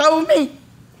You showed me.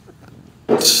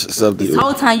 It's up to This you.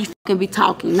 whole time you fucking be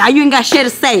talking. Now you ain't got shit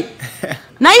to say.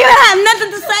 Now you have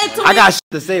nothing to say to me. I got shit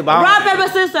to say, but Rock, paper,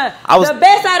 scissors. I was- The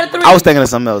best out of 3. I was thinking of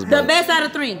something else, The bro. best out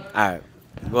of 3. All right.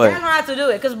 Go That's ahead. how I have to do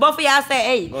it. Because both of y'all said,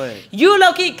 hey, Go ahead. you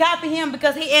low-key copy him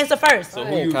because he answered first. So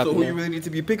who you really need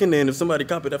to be picking then if somebody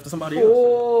copied after somebody else?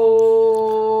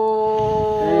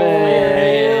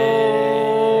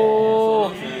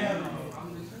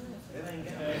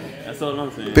 That's all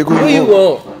I'm saying. Pick who you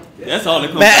want. That's all it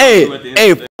comes Man, down to at the end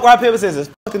hey, of the day. rock, paper, scissors.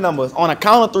 Fuck the numbers. On a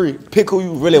count of 3, pick who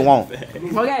you really want.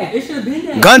 Okay, it should have been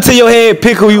there. Gun to your head,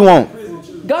 pick who you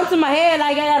want. Gun to my head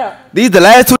like I got These the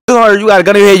last 2, or you got a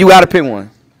gun to your head, you gotta pick one.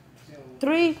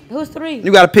 3. Who's 3?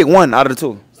 You gotta pick one out of the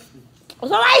 2. So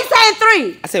why you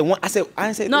saying 3? I said one. I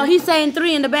didn't say 3. No, he's saying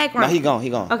 3 in the background. No, he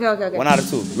gone. Okay. One out of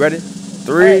 2. You ready?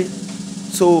 3,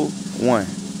 2, 1.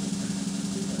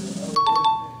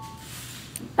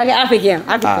 Okay, I pick him.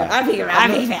 I pick him.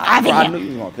 I knew you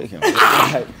was gonna pick him.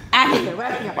 I pick him.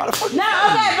 No,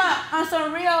 okay, but on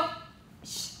some real,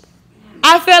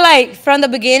 I feel like from the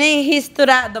beginning he stood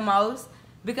out the most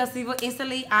because he was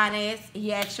instantly honest.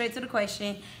 He asked straight to the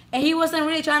question, and he wasn't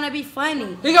really trying to be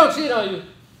funny. He gonna cheat on you.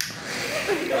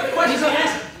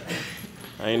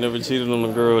 I ain't never cheated on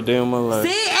a girl a day in my life.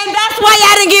 See, and that's why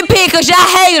y'all didn't get picked, because y'all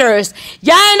haters.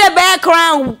 Y'all in the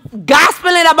background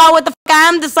gospeling about what the fuck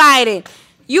I'm deciding.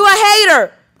 You a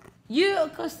hater. You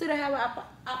consider have a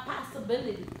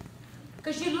possibility.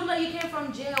 Because you look like you came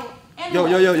from jail.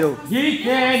 Yo. He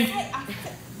can.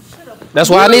 That's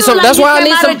why I need some. That's why I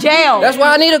need some. Jail. That's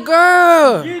why I need a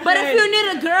girl. But if you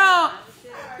need a girl,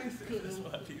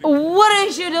 what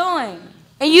is you doing?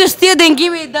 And you still didn't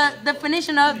give me the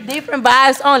definition of different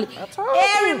vibes only.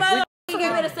 Every mother give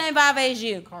me the same vibe as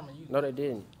you. No, they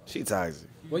didn't. She toxic.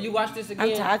 When you watch this again,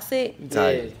 I'm toxic. You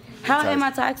toxic. How am I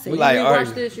toxic? When Like, you watch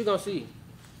argue. this, you gonna see.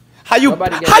 How you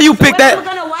Nobody gets- pick We're that?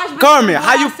 gonna watch Carmen, what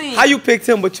I seen. how you picked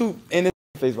him, but you in his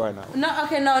face right now? No,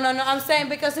 I'm saying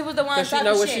because he was the one Cause she talking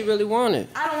know what shit. she really wanted.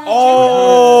 I don't want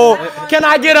Oh, can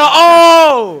I get a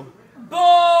oh?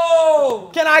 Boo!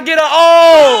 Can I get a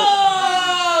oh?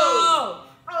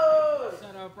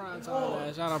 Shout out prime time,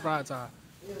 man. Shout out prime time.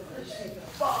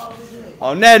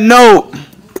 On that note,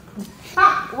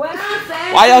 What I'm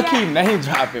saying why y'all is keep name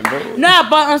dropping, bro? Nah,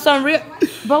 but on some real.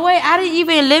 But wait, I didn't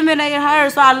even eliminate her,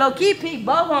 so I low key picked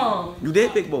both of them. You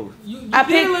did pick both. I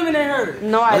picked. Eliminate her.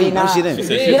 No, I did No, not. she didn't. She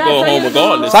said Did she's I going tell home you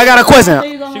regardless. So I got a question.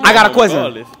 She gonna I got a go question.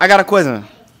 regardless. I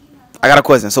got a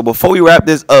question. So before we wrap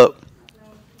this up,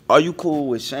 are you cool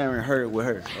with sharing her with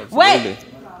her? Wait.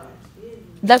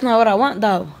 That's not what I want,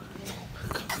 though.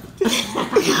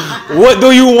 What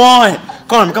do you want?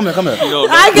 Carmen, come here.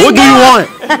 I What can do you go.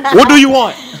 want? What do you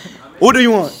want? What do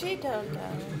you want? She don't know.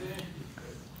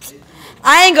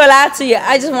 I ain't gonna lie to you.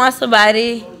 I just want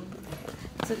somebody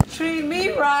to treat me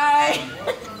right.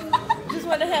 Just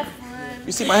want to have fun.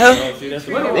 You see my hair? See, that's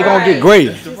They gonna get gray.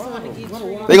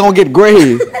 They gonna get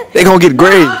gray. They gonna get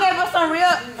gray. Okay,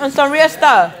 but on some real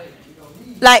stuff.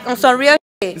 Like on some real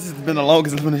shit. This has been the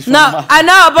longest elimination. No, I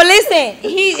know, but listen,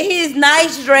 he's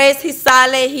nice dressed, he's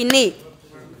solid, he neat.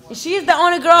 She's the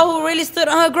only girl who really stood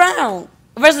on her ground.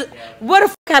 Versus, what the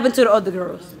fuck happened to the other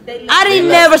girls? I didn't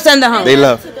never send them home. They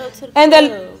left. And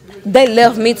they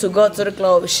left me to go to the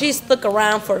club. She stuck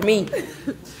around for me.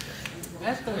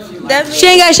 She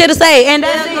ain't got shit to say, and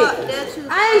that's it.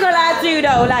 I ain't gonna lie to you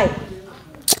though, like,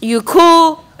 you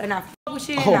cool, and I fuck with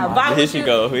you, and I vibe Here with she you.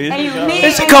 go. Here And she you go. need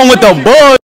This shit come with the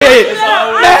bullshit.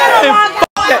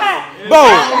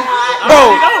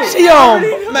 Bro, she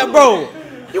on, man, bro,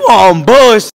 you on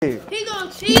bullshit. He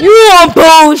gonna cheat. You on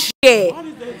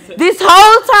bullshit. This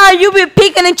whole time you been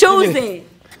picking and choosing.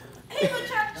 He gonna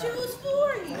try to choose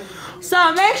for you.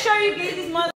 So make sure you get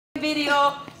this motherfucking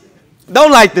video.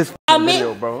 Don't like this I mean-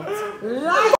 video, bro.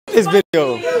 Like This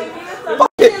video.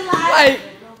 Like,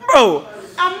 bro.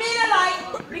 I mean it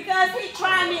like because he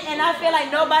tried me and I feel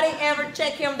like nobody ever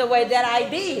check him the way that I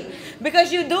did.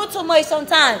 Because you do too much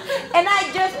sometimes. And I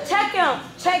just check him.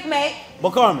 Checkmate.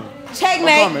 But Carmen.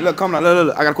 Checkmate. Carmen, look, come on,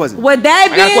 look. I got a question. With that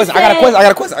I got a being question. said, I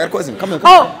got a question. Come here.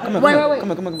 Oh, Come here. wait.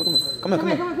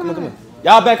 Come here.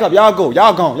 Y'all back up. Y'all go.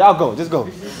 Just go.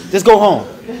 Just go home.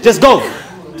 Just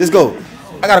go.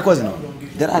 I got a question though.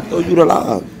 Did I throw you the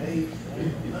lob?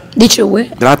 Did you what?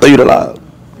 Did I throw you the lob?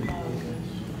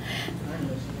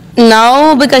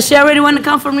 No, because she already wanted to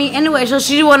come for me anyway, so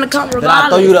she wanted to come Did I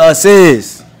throw regardless. you the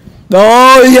assist?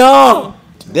 No, yo.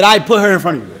 Did I put her in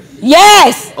front of you?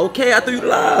 Yes. Okay, I threw you the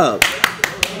lob.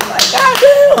 Like,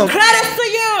 goddamn. Credits to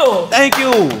you. Thank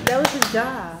you. That was his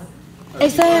job.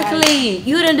 Exactly.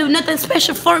 You didn't do nothing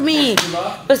special for me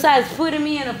besides putting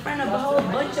me in front of a whole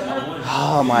bunch of her.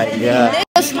 Oh my God.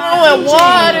 Just throwing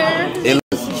water.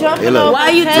 Why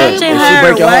are you touching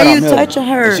her? Why are you touching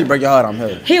her? If she break your heart, I'm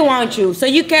here. He wants you, so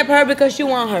you kept her because you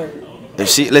want her. If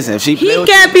she play He with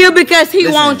kept you because he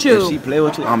wants If you. she play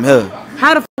with you, I'm here.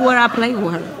 How the f would I play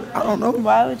with her? I don't know.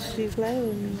 Why would she play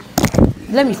with me?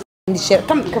 Let me this shit.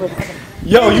 Come here.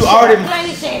 Yo, you already. Play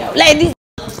this shit up. Like this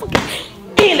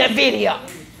in the video.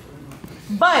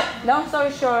 But long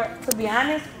story short, to be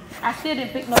honest, I still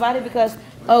didn't pick nobody because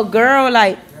girl,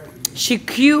 like she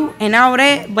cute and all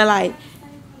that, but like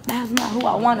that's not who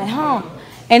I wanted home.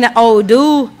 And the old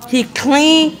dude, he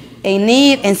clean and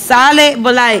neat and solid,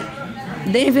 but like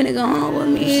they ain't finna go home with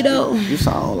me though. You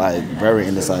sound like very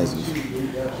indecisive.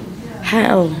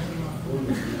 How?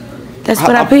 That's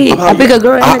what I pick. I pick a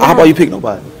girl. How about you pick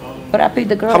nobody? But I pick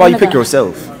the girl. How about you pick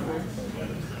yourself?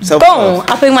 Boom!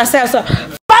 I pick myself. So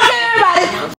fuck everybody.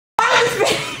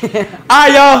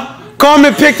 Alright, y'all.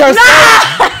 Carmen picked herself.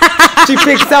 She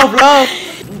picked self-love.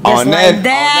 On that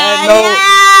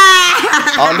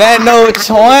note,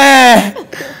 twin.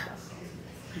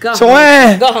 Go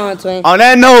Twin. Go on, twin. On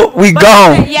that note, we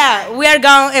gone. Yeah, we are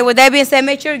gone. And with that being said,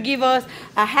 make sure to give us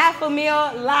a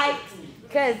 500,000 likes.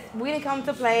 Because we didn't come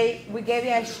to play. We gave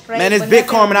you a straight. Man, it's Big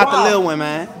Carmen, not the little one,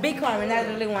 man. Big Carmen, not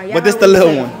the little one. But this the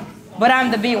little one. But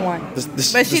I'm the big one.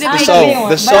 But she the big one.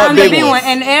 But I'm the big one.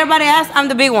 And everybody else, I'm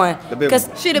the big one. Because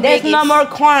there's no more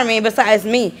Carmen besides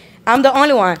me. I'm the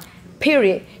only one.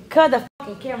 Period. Cut the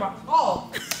fucking camera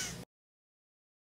off.